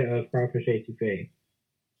a bed of crawfish etouffee.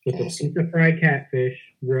 With a Awesome. piece of fried catfish,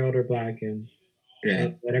 grilled or blackened, Yeah. and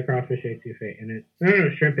a bed of crawfish etouffee. And no,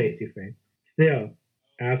 shrimp etouffee. Still,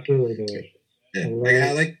 absolutely delicious. Yeah. Like,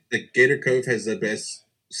 I like the Gator Cove has the best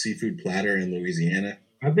seafood platter in Louisiana.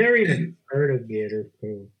 I've never even heard of Gator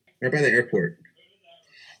Cove. Right by the airport.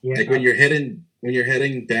 Yeah, Like when you're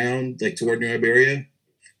heading down like toward New Iberia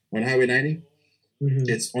on Highway 90, mhm.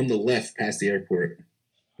 it's on the left past the airport.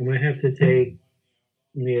 I might have to take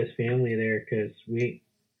Leah's family there because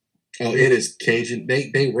Oh, it is Cajun.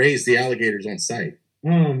 They raise the alligators on site. Oh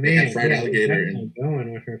man, They have fried alligator we're and-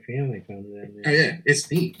 going with her family comes in. Oh yeah, it's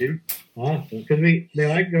neat, dude. Awesome, because they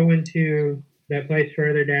like going to that place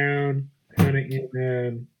further down, kind of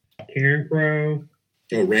in Karen Crow.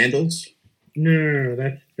 Oh, Randall's. No,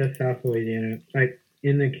 that's South Louisiana, like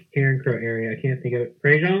in the Karen Crow area. I can't think of it.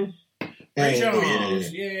 Prejeans? Prejeans.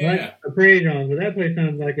 Yeah. Like Prejeans, but that place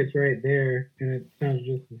sounds like it's right there, and it sounds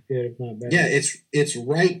just as good, if not better. Yeah, it's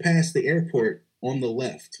right past the airport on the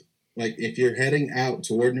left. Like if you're heading out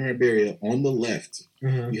toward New Iberia on the left,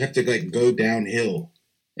 Uh-huh. you have to like go downhill,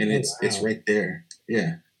 and it's wow. right there.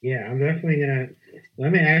 Yeah. Yeah, I'm definitely gonna.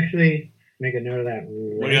 Let me actually make a note of that.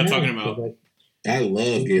 What are y'all talking about? Because I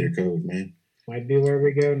love Gator Cove, man. that might be where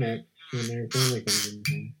we go next when their family comes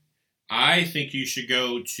in. I think you should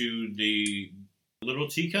go to the Little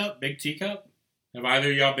Teacup, Big Teacup. Have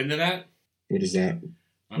either of y'all been to that? What is that?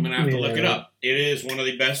 I'm going to have to look it up. It is one of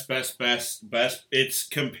the best. It's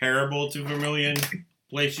comparable to Vermilion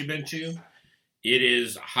place you've been to. It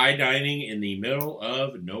is high dining in the middle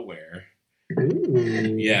of nowhere.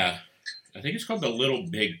 Ooh. Yeah. I think it's called the Little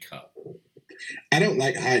Big Cup. I don't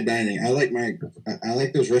like high dining. I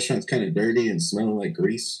like those restaurants kind of dirty and smelling like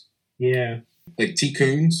grease. Yeah. Like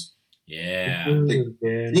T-Coons. Yeah. Ooh, Like-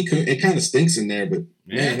 good. T-Coon, it kind of stinks in there, but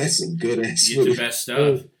Yeah. man, that's some good ass You get the food. best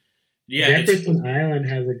stuff. Yeah. it's- Jefferson Island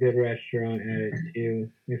has a good restaurant at it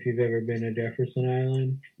too. If you've ever been to Jefferson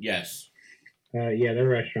Island, Yes. yeah, their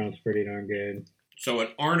restaurant's pretty darn good. So in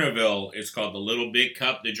Arnaville, it's called the Little Big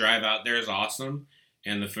Cup. The drive out there is awesome,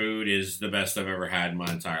 and the food is the best I've ever had in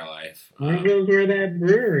my entire life. Arnaville's where that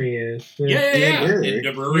brewery is. Yeah. brewery. And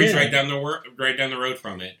the brewery's Yeah. right down the road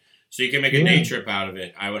from it, so you can make a day trip out of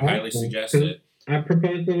it. I would highly Awesome. suggest it. I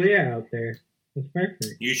proposed to Leah out there. It's perfect.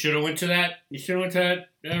 You should have went to that. You should have went to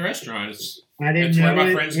that restaurant. I didn't That's know where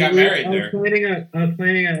my it. friends got married I was there. planning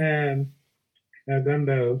a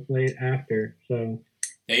gumbo late after, so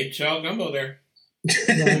They sell gumbo there.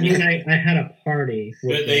 well, I mean, I had a party.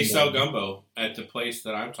 with But they gumbo. sell gumbo at the place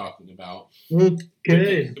that I'm talking about. Well,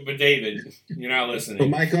 good. But David, you're not But listening.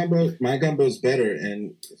 my gumbo's better,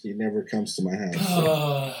 and he never comes to my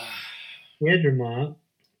house. Here's your mom.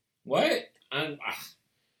 What?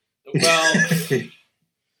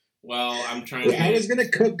 Well, I'm trying to. I was gonna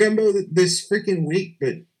cook gumbo this freaking week,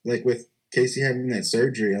 but like with Casey having that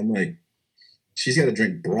surgery, I'm like, she's got to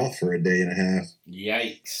drink broth for a day and a half.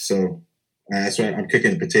 Yikes! So that's why I'm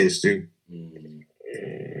cooking a potato stew.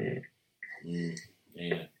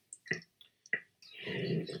 Yeah.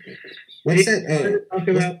 What's that? Talk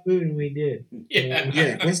about food, and we did.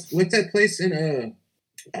 Yeah. What's that place in?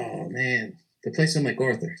 Oh man, the place in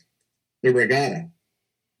MacArthur, the Regatta.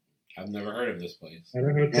 I've never heard of this place. Oh,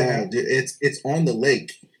 dude, it's on the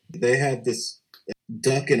lake. They have this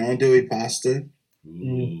duck and andouille pasta.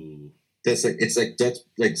 Ooh. That's it's like duck,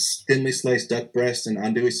 like thinly sliced duck breast and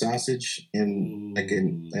andouille sausage and like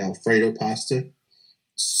an Alfredo pasta.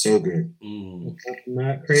 So good.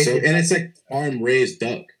 Not crazy. So, and it's like farm raised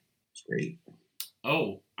duck. It's great.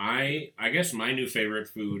 Oh, I guess my new favorite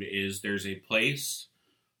food is there's a place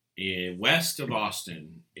west of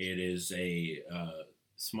Austin. It is a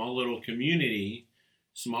small little community,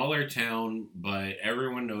 smaller town, but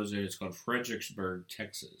everyone knows it. It's called Fredericksburg,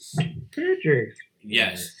 Texas. Frederick.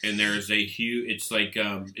 Yes, and there's a huge. It's like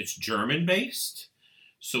it's German based.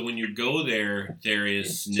 So when you go there, there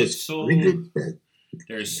is schnitzel.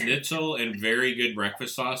 There's schnitzel and very good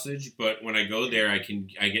breakfast sausage. But when I go there, I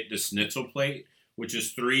get the schnitzel plate, which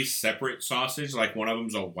is 3 separate sausage. Like one of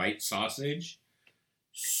them's a white sausage.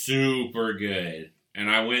 Super good. And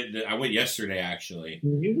I went yesterday actually.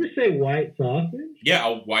 Did you just say white sausage? Yeah,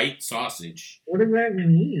 a white sausage. What does that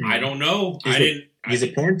mean? I don't know. He's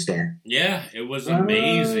a porn star. Yeah, it was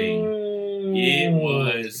amazing. It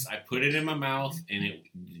was. I put it in my mouth, and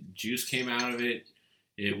juice came out of it.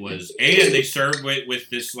 It was, and they served with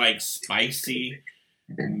this like spicy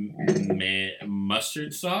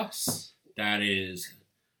mustard sauce that is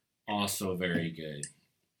also very good.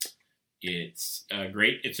 It's a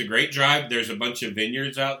great drive. There's a bunch of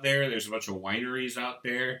vineyards out there. There's a bunch of wineries out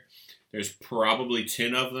there. There's probably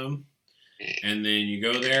 10 of them. And then you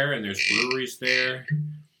go there, and there's breweries there,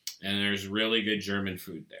 and there's really good German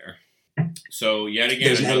food there. So yet again,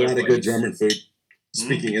 there's not a lot of good German food.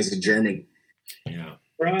 Speaking as a German, yeah.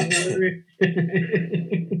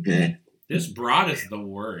 Yeah. This brat is the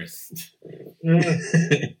worst. I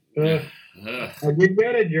did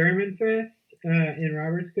go to German Fest in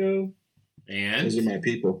Robertsco. And those are my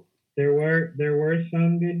people. There were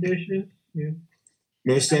some good dishes. Yeah.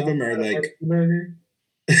 Most of them are like burger.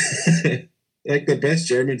 Like the best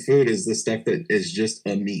German food is the stuff that is just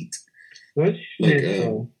a meat. What's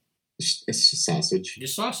schnitzel? It's sausage.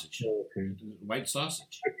 Just sausage. Oh, okay. White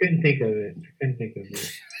sausage. I couldn't think of it.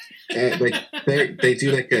 Like they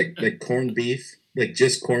do like corned beef, like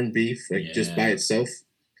just corned beef, like just by itself.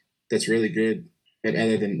 That's really good. But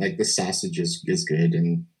other than like the sausage is good,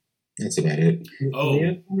 and that's about it. Oh,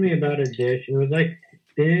 Leah told me about a dish. It was like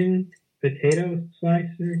thin potato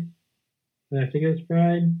slicer. I think it was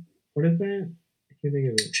fried. What is that? I can't think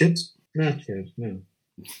of it. Chips? Not chips. No.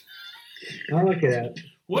 I'll look it up.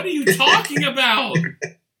 What are you talking about?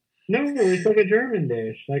 No, it's like a German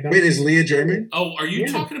dish. Like wait, is Leah German? Oh, are you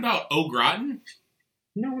talking about au gratin?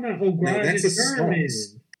 No, not au gratin. No, that's it's a German.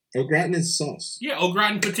 sauce. Au gratin is sauce. Yeah, au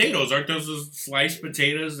gratin potatoes. Aren't those the sliced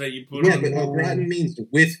potatoes that you put on? Yeah, but au gratin means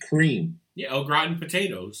with cream. Yeah, au gratin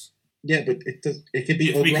potatoes. Yeah, but it could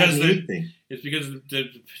be au gratin anything. It's because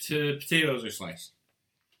the potatoes are sliced.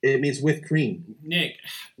 It means with cream. Nick,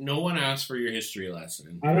 no one asked for your history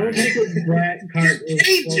lesson. I don't think it's Brett Cart.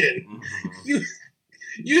 Agent,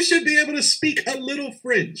 you should be able to speak a little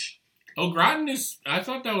French. Au gratin is. I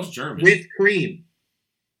thought that was German. With cream.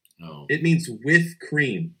 Oh. It means with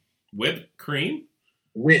cream. Whipped cream?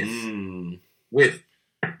 With. With.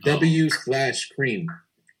 W/cream.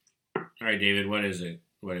 All right, David, what is it?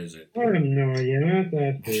 I have no idea. I have to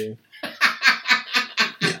ask you.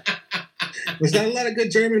 There's not a lot of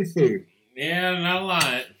good German food. Yeah, not a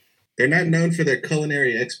lot. They're not known for their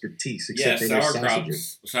culinary expertise, except for their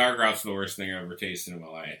sausages. Sauerkraut's the worst thing I've ever tasted in my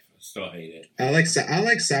life. I still hate it. I like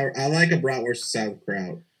a bratwurst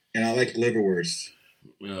sauerkraut, and I like liverwurst.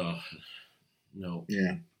 Ugh. No.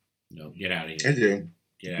 Yeah. No, get out of here. I do.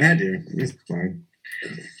 Get out. I do. It's fine.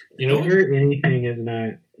 Liver, anything is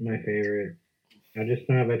not my favorite. I just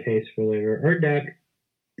don't have a taste for liver or duck.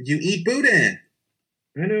 You eat boudin.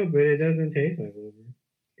 I know, but it doesn't taste like liver.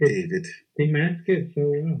 David. They mask it so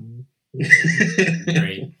well.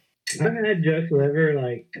 Great. I've had just liver,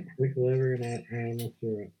 like with liver, and I almost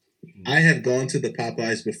threw up. I have gone to the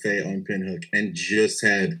Popeyes buffet on Pinhook and just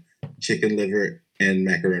had chicken liver and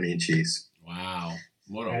macaroni and cheese. Wow.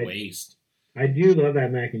 What a waste. I do love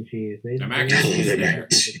that mac and cheese. That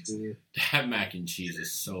mac and cheese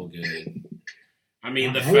is so good. I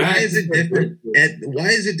mean, why is it different? Why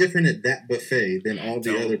is it different at that buffet than all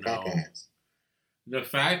the other Popeyes? The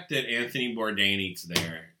fact that Anthony Bourdain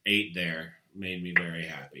ate there made me very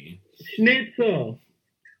happy. Schnitzel.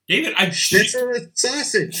 David, Schnitzel is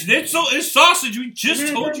sausage. Schnitzel is sausage. We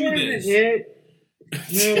just told you this.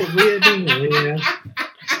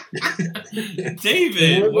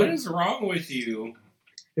 David, what is wrong with you?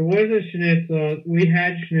 It wasn't schnitzel. We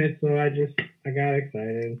had schnitzel. I got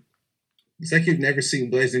excited. It's like you've never seen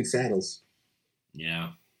Blazing Saddles.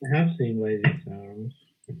 Yeah. I have seen Blazing Saddles.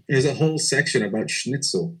 There's a whole section about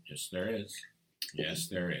schnitzel. Yes, there is. Yes,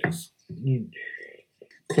 there is.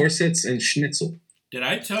 Corsets and schnitzel. Did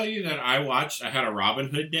I tell you that I had a Robin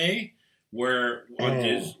Hood day where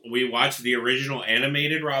we watched the original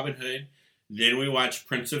animated Robin Hood, then we watched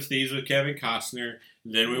Prince of Thieves with Kevin Costner,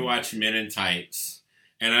 then we watched Men in Tights.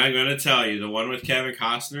 And I'm going to tell you, the one with Kevin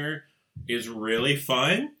Costner is really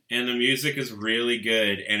fun, and the music is really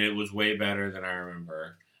good, and it was way better than I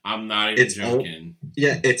remember. I'm not even joking.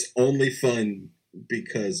 It's only fun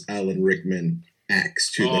because Alan Rickman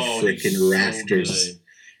acts to the freaking rafters.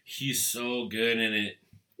 He's so good in it.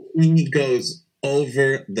 He goes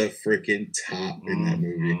over the freaking top in that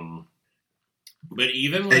movie. But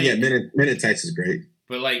even like, and Men in Tights is great.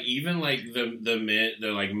 But like even like the men,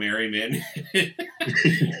 they're like merry men.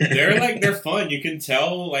 they're fun. You can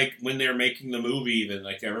tell like when they're making the movie, even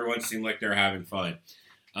like everyone seemed like they're having fun.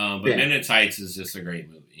 But Men in Tights is just a great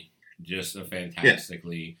movie, just a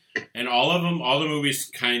fantastically, and all the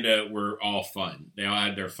movies kind of were all fun. They all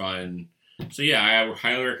had their fun. So yeah, I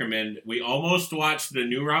highly recommend. We almost watched the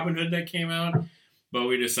new Robin Hood that came out, but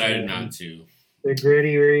we decided not to. The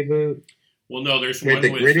gritty reboot. Well, no, there's one the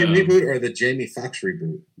with gritty reboot or the Jamie Foxx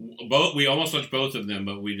reboot. Both. We almost watched both of them,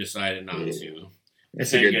 but we decided not to.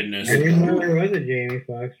 That's Thank a good. goodness. I didn't know there was a Jamie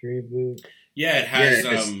Foxx reboot. Yeah, it has.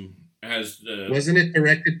 Wasn't it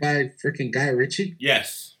directed by freaking Guy Ritchie?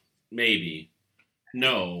 Yes, maybe.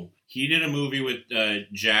 No, he did a movie with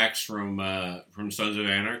Jax from Sons of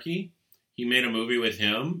Anarchy. He made a movie with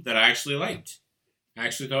him that I actually liked. I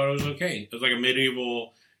actually thought it was okay. It was like a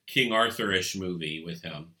medieval King Arthur-ish movie with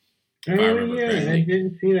him. Oh, yeah, I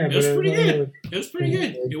didn't see that. It was pretty good. It was pretty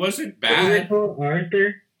good. It wasn't bad. Was it called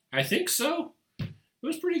Arthur? I think so. It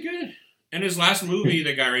was pretty good. And his last movie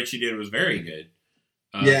that Guy Ritchie did was very good.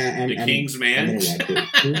 The King's Man.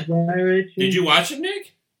 Did you watch it,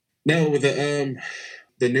 Nick? No, the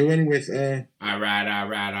new one with All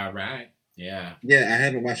right. Yeah. Yeah, I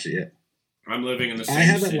haven't watched it yet. I'm living in the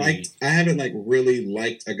same city. I haven't really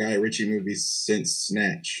liked a Guy Ritchie movie since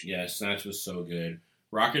Snatch. Yeah, Snatch was so good.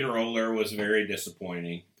 Rock and Roller was very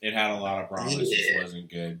disappointing. It had a lot of promises. It wasn't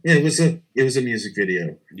good. Yeah, it was a music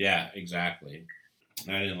video. Yeah, exactly.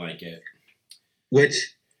 I didn't like it.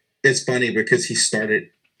 Which is funny because he started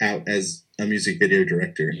out as a music video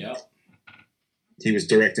director. Yep. He was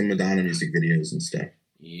directing Madonna music videos and stuff.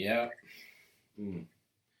 Yep.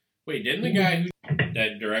 Wait, didn't the guy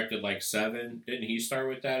that directed like Seven, didn't he start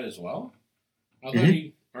with that as well? I thought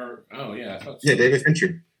I thought so. Yeah, David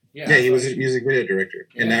Fincher. Yeah, he was a music video director.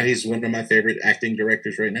 Yeah. And now he's one of my favorite acting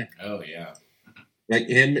directors right now. Oh, yeah. Like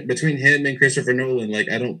between him and Christopher Nolan,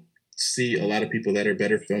 like I don't see a lot of people that are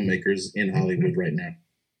better filmmakers in Hollywood right now.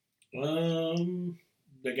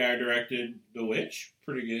 The guy who directed The Witch,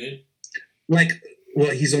 pretty good.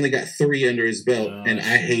 He's only got 3 under his belt, and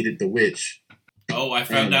I hated The Witch. Oh, I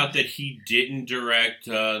found out that he didn't direct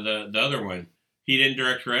the other one. He didn't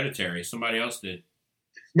direct Hereditary. Somebody else did.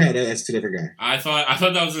 No, that's a different guy. I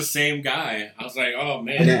thought that was the same guy. I was like, oh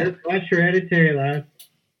man. I just watched Hereditary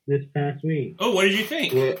this past week. Oh, what did you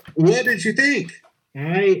think? What did you think?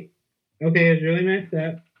 It was really messed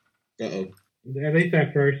up. Uh-oh. At least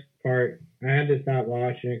that first part. I had to stop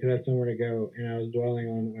watching it because I had somewhere to go, and I was dwelling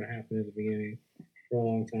on what happened at the beginning for a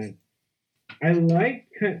long time. I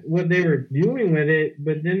liked what they were doing with it,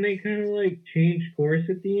 but then they kind of changed course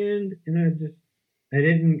at the end, and I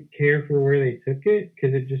didn't care for where they took it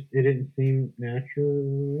because it didn't seem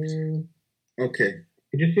natural. Okay.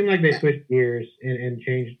 It just seemed like they switched gears and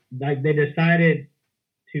changed. Like they decided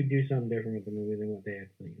to do something different with the movie than what they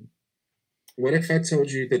had planned. What if I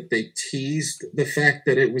told you that they teased the fact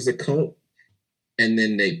that it was a cult and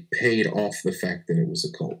then they paid off the fact that it was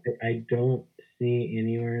a cult? I don't see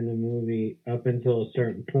anywhere in the movie up until a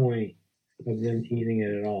certain point of them teasing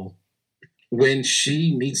it at all. When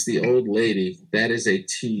she meets the old lady, that is a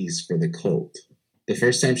tease for the cult. The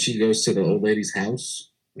first time she goes to the old lady's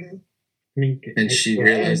house, and she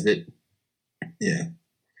realized that, yeah.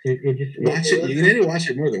 Watch it. You need to watch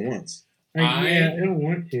it more than once. I don't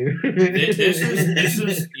want to. This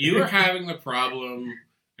is you are having the problem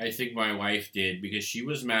I think my wife did because she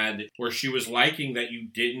was mad or she was liking that you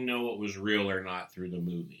didn't know what was real or not through the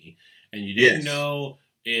movie, and you didn't know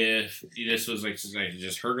if this was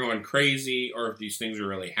just her going crazy or if these things are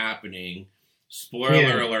really happening.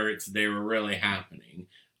 Spoiler alerts, they were really happening.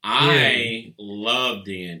 I loved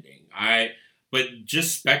the ending. But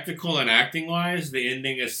just spectacle and acting wise, the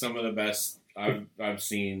ending is some of the best I've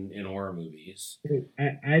seen in horror movies.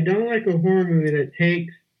 I don't like a horror movie that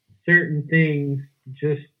takes certain things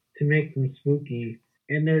just to make them spooky,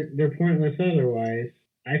 and they're pointless otherwise.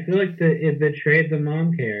 I feel like it betrayed the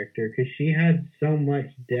mom character because she had so much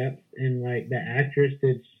depth, and like the actress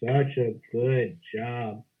did such a good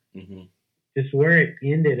job. Mm-hmm. Just where it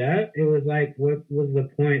ended up, it was like, what was the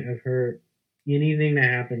point of her, anything that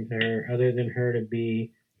happened to her other than her to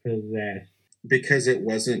be possessed? Because it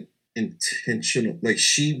wasn't intentional. Like,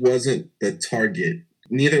 she wasn't the target.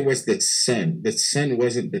 Neither was the son. The son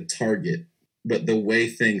wasn't the target. But the way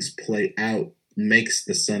things play out makes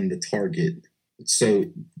the son the target.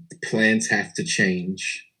 So plans have to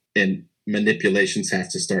change and manipulations have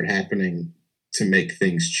to start happening to make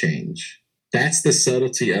things change. That's the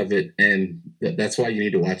subtlety of it, and that's why you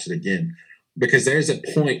need to watch it again. Because there's a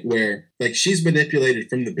point where, like, she's manipulated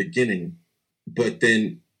from the beginning, but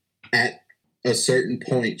then at a certain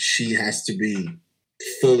point, she has to be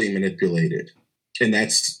fully manipulated. And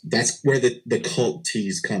that's where the cult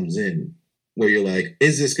tease comes in, where you're like,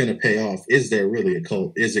 is this going to pay off? Is there really a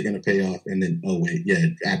cult? Is it going to pay off? And then, oh, wait, yeah,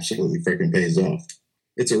 it absolutely freaking pays off.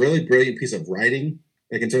 It's a really brilliant piece of writing,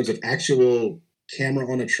 like in terms of actual camera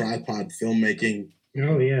on a tripod filmmaking.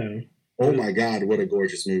 Oh, yeah. Oh, my God, what a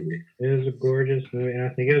gorgeous movie. It was a gorgeous movie, and I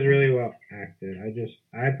think it was really well acted.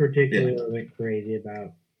 I particularly went crazy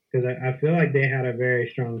about, because I feel like they had a very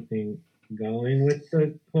strong thing going with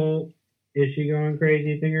the cult, is she going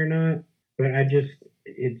crazy thing or not? But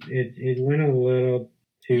it went a little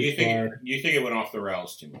too far. You think it went off the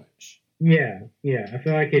rails too much? Yeah. I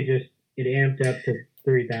feel like it amped up to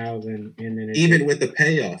 3,000, and then even with the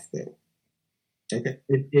payoff, though. Okay.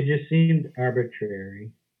 It just seemed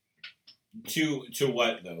arbitrary. To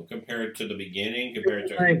what though? Compared to the beginning? Compared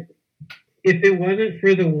to like, if it wasn't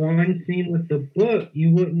for the one scene with the book, you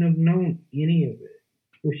wouldn't have known any of it.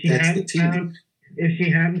 If she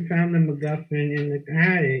hadn't found the MacGuffin in the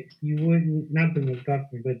attic, you wouldn't, not the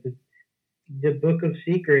MacGuffin, but the Book of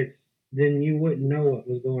Secrets, then you wouldn't know what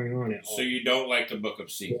was going on at all. So you don't like the Book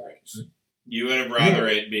of Secrets? Yeah. You would have rather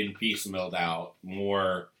it been piecemealed out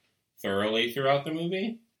more thoroughly throughout the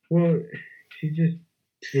movie? Well, she just...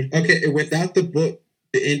 Okay, without the book,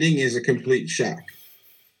 the ending is a complete shock.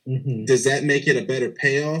 Mm-hmm. Does that make it a better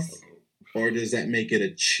payoff, or does that make it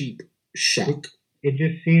a cheap shock? It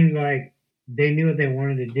just seems like they knew what they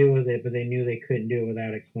wanted to do with it, but they knew they couldn't do it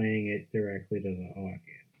without explaining it directly to the audience.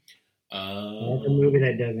 It's a movie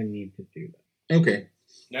that doesn't need to do that. Okay.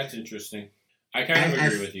 That's interesting. I kind of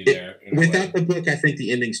agree with you there. Without the book, I think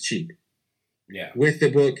the ending's cheap. Yeah. With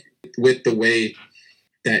the book, with the way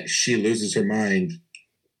that she loses her mind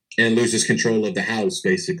and loses control of the house,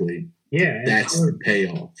 basically. Yeah. That's the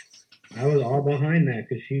payoff. I was all behind that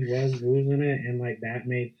because she was losing it, and like that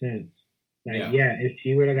made sense. Like, yeah, if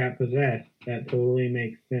she would have got possessed, that totally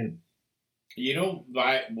makes sense. You know,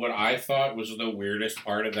 what I thought was the weirdest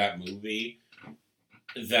part of that movie,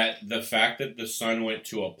 that the fact that the son went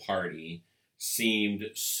to a party seemed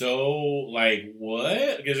so like,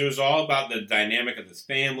 what? Because it was all about the dynamic of this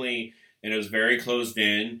family, and it was very closed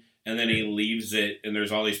in, and then he leaves it, and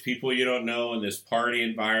there's all these people you don't know in this party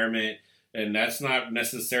environment, and that's not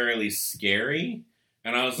necessarily scary.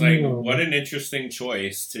 And I was like, what an interesting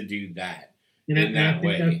choice to do that in that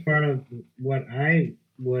way. That's part of what I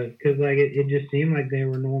was, because like it just seemed like they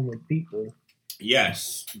were normal people.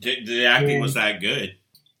 Yes, the acting was that good.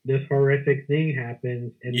 This horrific thing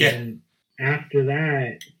happens, and then after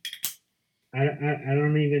that, I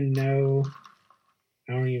don't even know.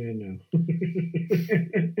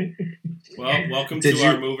 Well, welcome to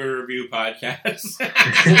our movie review podcast.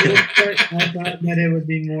 I thought that it would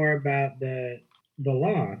be more about the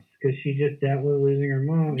loss, because she just dealt with losing her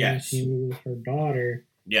mom, and she loses her daughter.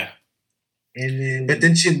 Yeah. But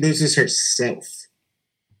then she loses herself.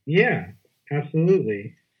 Yeah,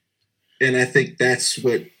 absolutely. And I think that's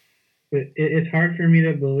what... But it's hard for me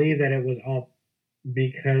to believe that it was all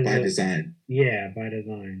because by design. Yeah, by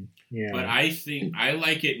design. Yeah. But I think I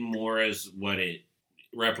like it more as what it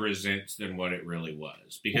represents than what it really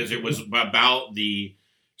was. Because it was about the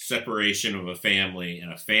separation of a family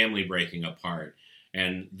and a family breaking apart.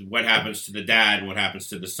 And what happens to the dad, and what happens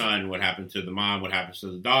to the son, what happens to the mom, what happens to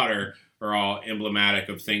the daughter are all emblematic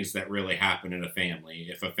of things that really happen in a family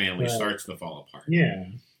if a family starts to fall apart. Yeah.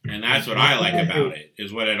 And that's what I like about it,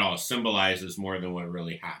 is what it all symbolizes more than what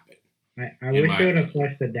really happened. I wish they would have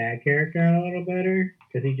fleshed the dad character out a little better,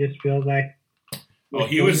 because he just feels like... Oh,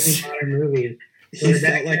 he was... In modern movies. He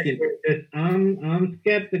felt like it... I'm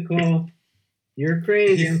skeptical. You're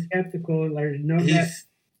crazy. I'm skeptical. There's no he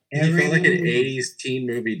felt like an 80s teen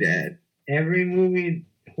movie dad. Every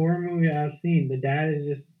horror movie I've seen, the dad is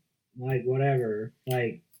just like whatever.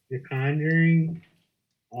 Like The Conjuring,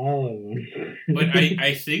 all of them. But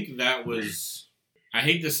I think that was... I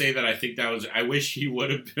hate to say that I think that was... I wish he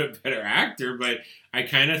would have been a better actor, but I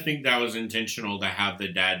kind of think that was intentional to have the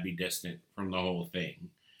dad be distant from the whole thing.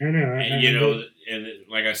 I know. And, and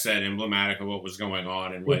like I said, emblematic of what was going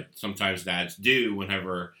on and what sometimes dads do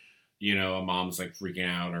whenever, a mom's like freaking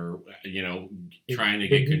out or, trying to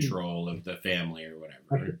get control of the family or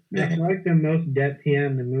whatever. I feel like the most depth he had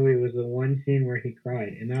in the movie was the one scene where he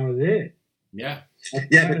cried, and that was it. Yeah.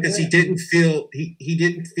 Yeah, because he didn't feel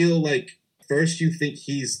like first you think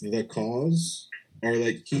he's the cause or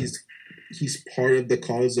like he's part of the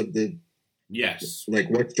cause of the like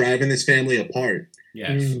what's driving this family apart.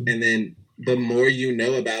 Yes. And then the more you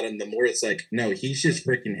know about him, the more it's like, no, he's just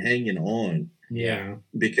freaking hanging on. Yeah.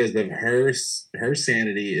 Because of her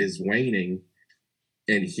sanity is waning,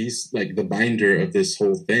 and he's like the binder of this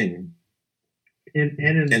whole thing. And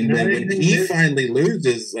then when he finally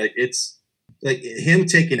loses, like it's like him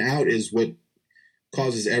taken out is what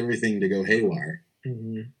causes everything to go haywire.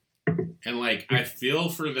 Mm-hmm. And like I feel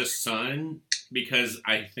for the son because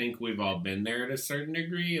I think we've all been there at a certain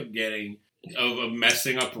degree of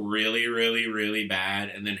messing up really, really, really bad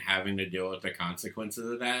and then having to deal with the consequences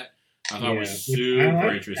of that. I thought it was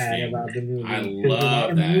super interesting. About the movie. I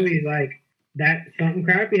love that. Movies like that, something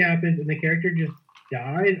crappy happens and the character just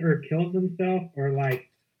dies or kills himself or like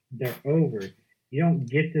they're over. You don't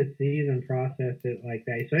get to see them process it like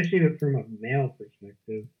that, especially from a male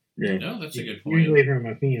perspective. Yeah, no, that's a good point. Usually from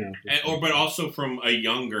a female perspective. But also from a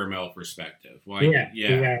younger male perspective. Like,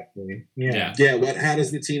 exactly. Yeah. How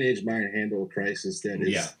does the teenage mind handle a crisis that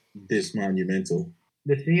is this monumental?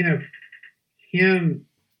 The scene of him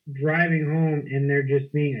driving home and there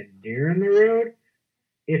just being a deer in the road,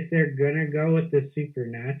 if they're gonna go with the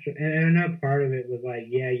supernatural, and I know part of it was like,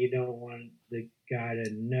 you don't want the guy to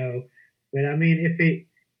know, but I mean, if it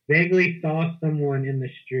vaguely saw someone in the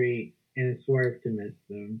street and swerved to miss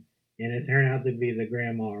them, and it turned out to be the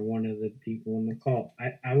grandma or one of the people in the cult,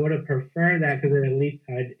 I would have preferred that because it at least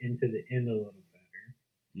tied into the end a little better.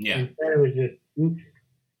 Yeah. Instead, it was just, oops.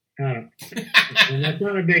 And that's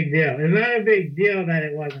not a big deal. It's not a big deal that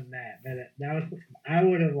it wasn't that. I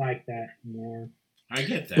would have liked that more. I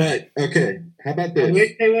get that. But, okay, how about this? I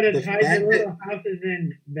wish they would have tied the little houses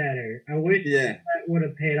in better. I wish that would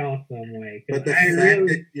have paid off some way. But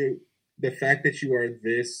the fact that you are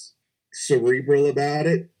this cerebral about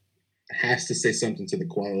it has to say something to the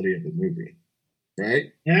quality of the movie,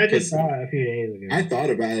 right? And I just saw it a few days ago. I thought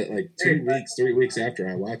about it like 3 weeks after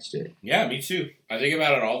I watched it. Yeah, me too. I think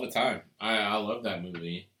about it all the time. I love that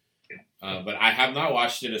movie. But I have not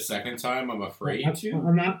watched it a second time. I'm afraid to.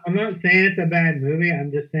 I'm not saying it's a bad movie.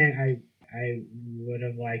 I'm just saying I would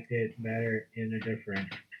have liked it better in a different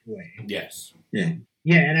way. Yes. Yeah.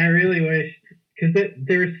 Yeah, and I really wish because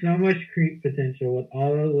there's so much creep potential with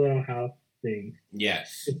all those little house things.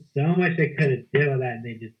 Yes. There's so much they could have did with that, and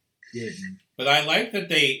they just didn't. But I like that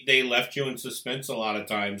they left you in suspense a lot of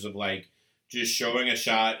times of like just showing a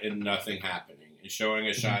shot and nothing happening. And showing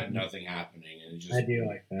a shot and nothing happening, and just I do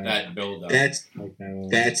like that. That build up. That's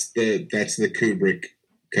the Kubrick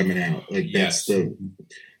coming out. Like that's the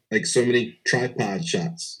like so many tripod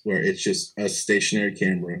shots where it's just a stationary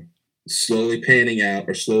camera slowly panning out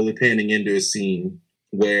or slowly panning into a scene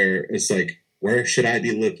where it's like, where should I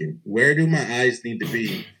be looking? Where do my eyes need to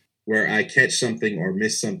be where I catch something or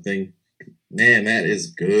miss something? Man, that is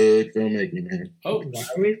good filmmaking, man. Oh, why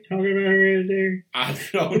are we talking about Hereditary? I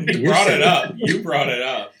don't know. You brought it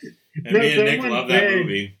up. And me and Nick love that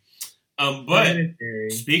movie. But Hereditary.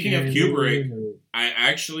 Speaking of Kubrick, I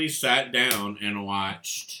actually sat down and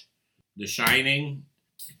watched The Shining,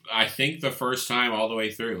 I think the first time all the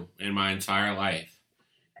way through in my entire life.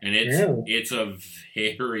 And it's a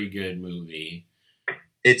very good movie.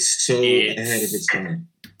 It's ahead of its time.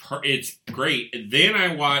 It's great. Then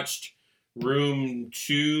I watched Room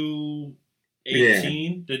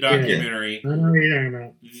 218, the documentary. I know what you're talking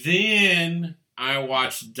about. Then I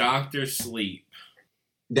watched Dr. Sleep.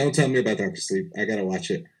 Don't tell me about Dr. Sleep. I gotta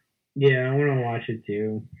watch it. Yeah, I want to watch it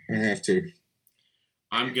too. I have to.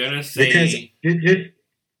 I'm gonna say because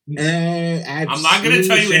I'm not gonna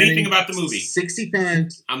tell you anything about the movie. 60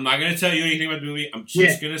 times. I'm not gonna tell you anything about the movie. I'm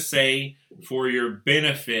just gonna say, for your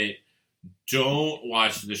benefit, don't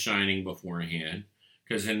watch The Shining beforehand.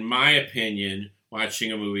 Because in my opinion,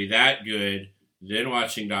 watching a movie that good, then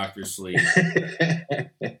watching Dr. Sleep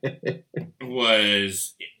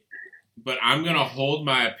was... But I'm going to hold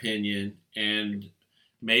my opinion, and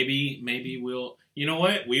Maybe we'll. You know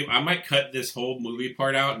what? I might cut this whole movie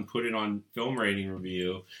part out and put it on film rating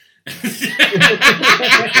review. Have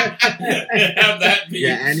that be.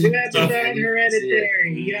 Yeah, I need to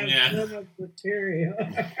Hereditary. You have so much material.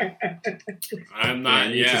 I'm not. I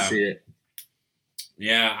need to see it.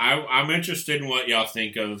 Yeah, I'm interested in what y'all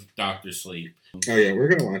think of Dr. Sleep. Oh yeah, we're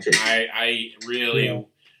gonna watch it. I really want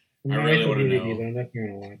to know. I'm definitely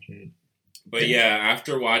gonna watch it. But yeah,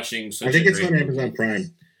 after watching such I think a it's on Amazon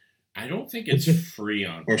Prime. I don't think it's free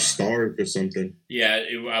on Prime. Or Starz or something. Yeah,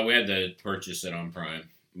 we had to purchase it on Prime,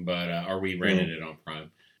 but or we rented it on Prime.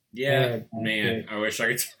 Yeah, man, I wish I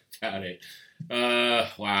could talk about it.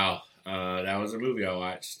 Wow. That was a movie I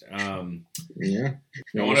watched. Yeah.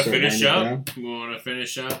 You want to finish up? You want to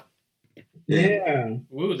finish up? Yeah.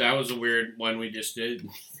 Woo, that was a weird one we just did.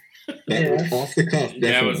 That was off the cuff. Definitely.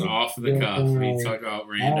 That was off the cuff. We talked about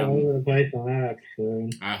random. All over the place on that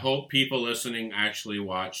episode. I hope people listening actually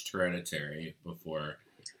watched Hereditary before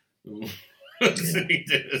listening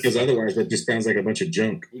to this. Because otherwise, that just sounds like a bunch of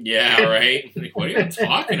junk. Yeah, right? Like, what are you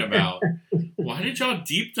talking about? Why did y'all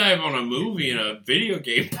deep dive on a movie in a video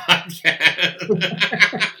game podcast?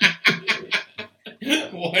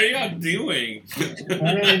 What are y'all doing?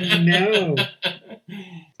 I don't know.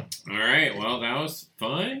 All right, well, that was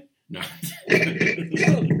fun. No.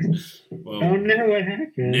 Well, I don't know what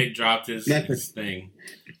happened. Nick dropped his thing.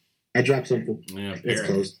 I dropped something. Yeah, it's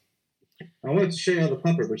closed. I wanted to show you the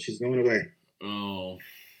pupper, but she's going away. Oh.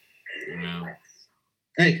 Wow.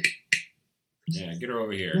 Hey. Yeah, get her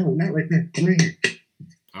over here. No, not like that. Come here.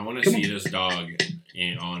 I want to see this dog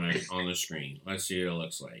on the screen. Let's see what it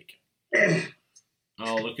looks like.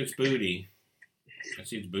 Oh, look, it's Booty. I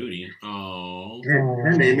see its booty. Oh.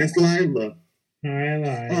 Her name is Lila. Hi,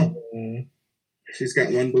 Lila. Oh. She's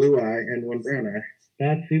got one blue eye and one brown eye.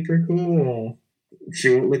 That's super cool. She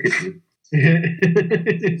won't look at you.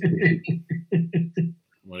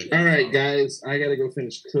 All right, guys. I got to go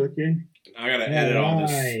finish cooking. I got to edit all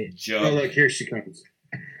this junk. Oh, look. Here she comes.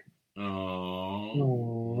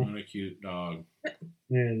 Oh. What a cute dog.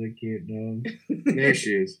 There's a cute dog. There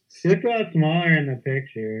she is. She looks a lot smaller in the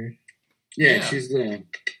picture. Yeah. She's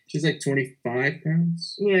like 25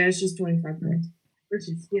 pounds. Yeah, she's 25 pounds. But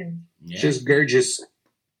she's skinny. Yeah. She's gorgeous.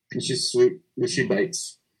 And she's sweet. And she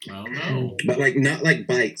bites. Oh, no. But not like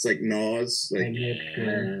bites, like gnaws. Like,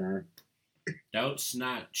 don't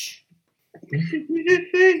snatch. What did you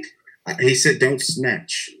just say? He said don't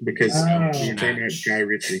snatch because you turned out Guy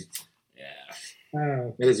Ritchie. Yeah.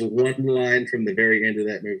 Oh. That is one line from the very end of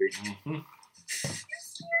that movie. Mm-hmm.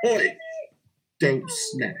 Oi! Don't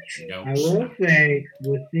snatch. I will say,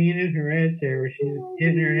 the scene in Hereditary where she's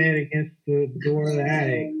hitting her head against the door of the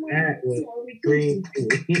attic, that was great.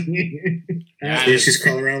 She's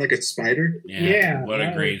crawling around like a spider? Yeah. What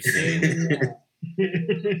a great scene.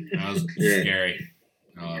 That was scary.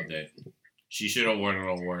 I loved it. She should have won an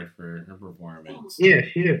award for her performance. Yeah,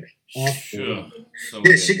 she did. Awesome.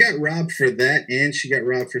 Yeah, she got robbed for that, and she got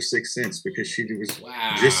robbed for Sixth Sense because she was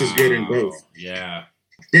just as good in both. Yeah.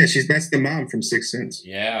 Yeah, that's the mom from Sixth Sense.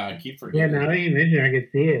 Yeah, I keep forgetting. Yeah, now that you mention it, I can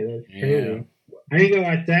see it. That's crazy. I need to go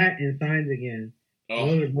watch that and Signs again. Oh.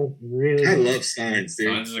 Those are both really I good. love Signs,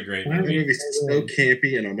 dude. Signs is a great That movie. movie's so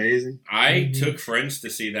campy and amazing. I took friends to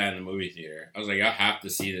see that in the movie theater. I was like, I have to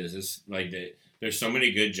see this. It's like there's so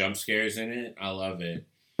many good jump scares in it. I love it.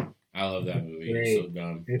 I love that movie. It's so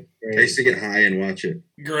dumb. I used to get high and watch it.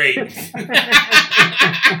 Great.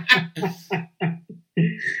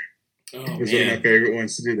 It was one of my favorite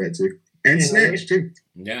ones to do that too. And Snatch too.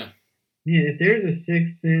 Yeah. Yeah, if there's a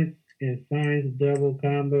Sixth Sense and Signs double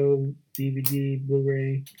combo DVD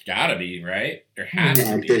Blu-ray, Gotta be, right? There has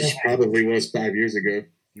to be. This probably was 5 years ago.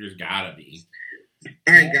 There's gotta be.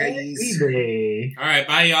 All right, guys. eBay. All right,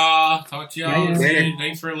 bye, y'all. Talk to y'all Later. soon.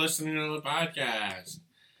 Thanks for listening to the podcast.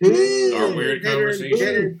 Ooh, Our weird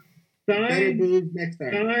conversation. Next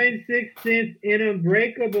time. Signs, Sixth Sense, and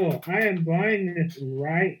Unbreakable. I am buying this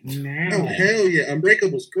right now. Oh, hell yeah.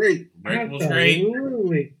 Unbreakable's great. Unbreakable's great.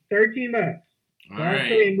 Absolutely. $13. All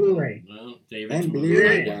right. In Blu-ray. Well, David's On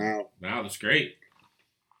Blu-ray? Blu-ray. Wow. Wow, that's great.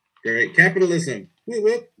 Great. Capitalism. Whoop,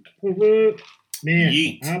 whoop. Whoop. Man,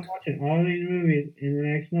 Yeet. I'm watching all these movies in the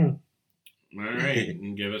next month. All right.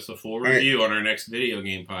 And give us a full review on our next video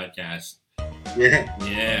game podcast. Yeah.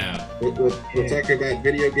 Yeah. We'll talk about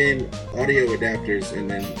video game audio adapters, and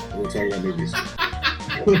then we'll talk about movies.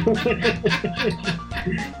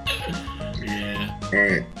 Yeah. All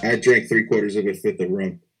right. I drank 3/4 of a fifth of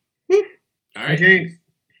rum. All I right. drank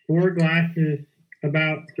 4 glasses,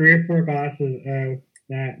 about 3 or 4 glasses of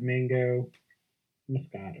that mango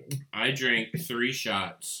Moscato. I drank 3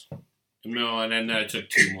 shots. No, and then I took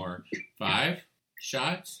 2 more. 5?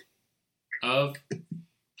 shots of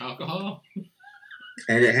alcohol.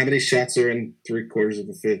 I don't know how many shots are in 3/4 of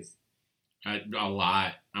a fifth. A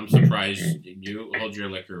lot. I'm surprised you hold your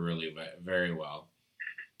liquor really very well.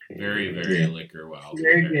 Very liquor well.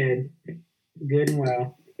 Very good. Good and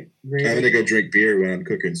well. Great. I'm gonna go drink beer when I'm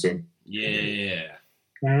cooking. So yeah.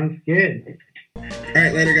 Sounds good. All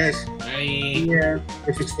right, later, guys. Bye. Yeah.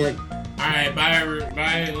 This was fun. All right,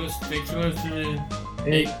 bye. Thanks for listening.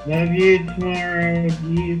 Hey, love you tomorrow.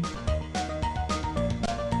 You.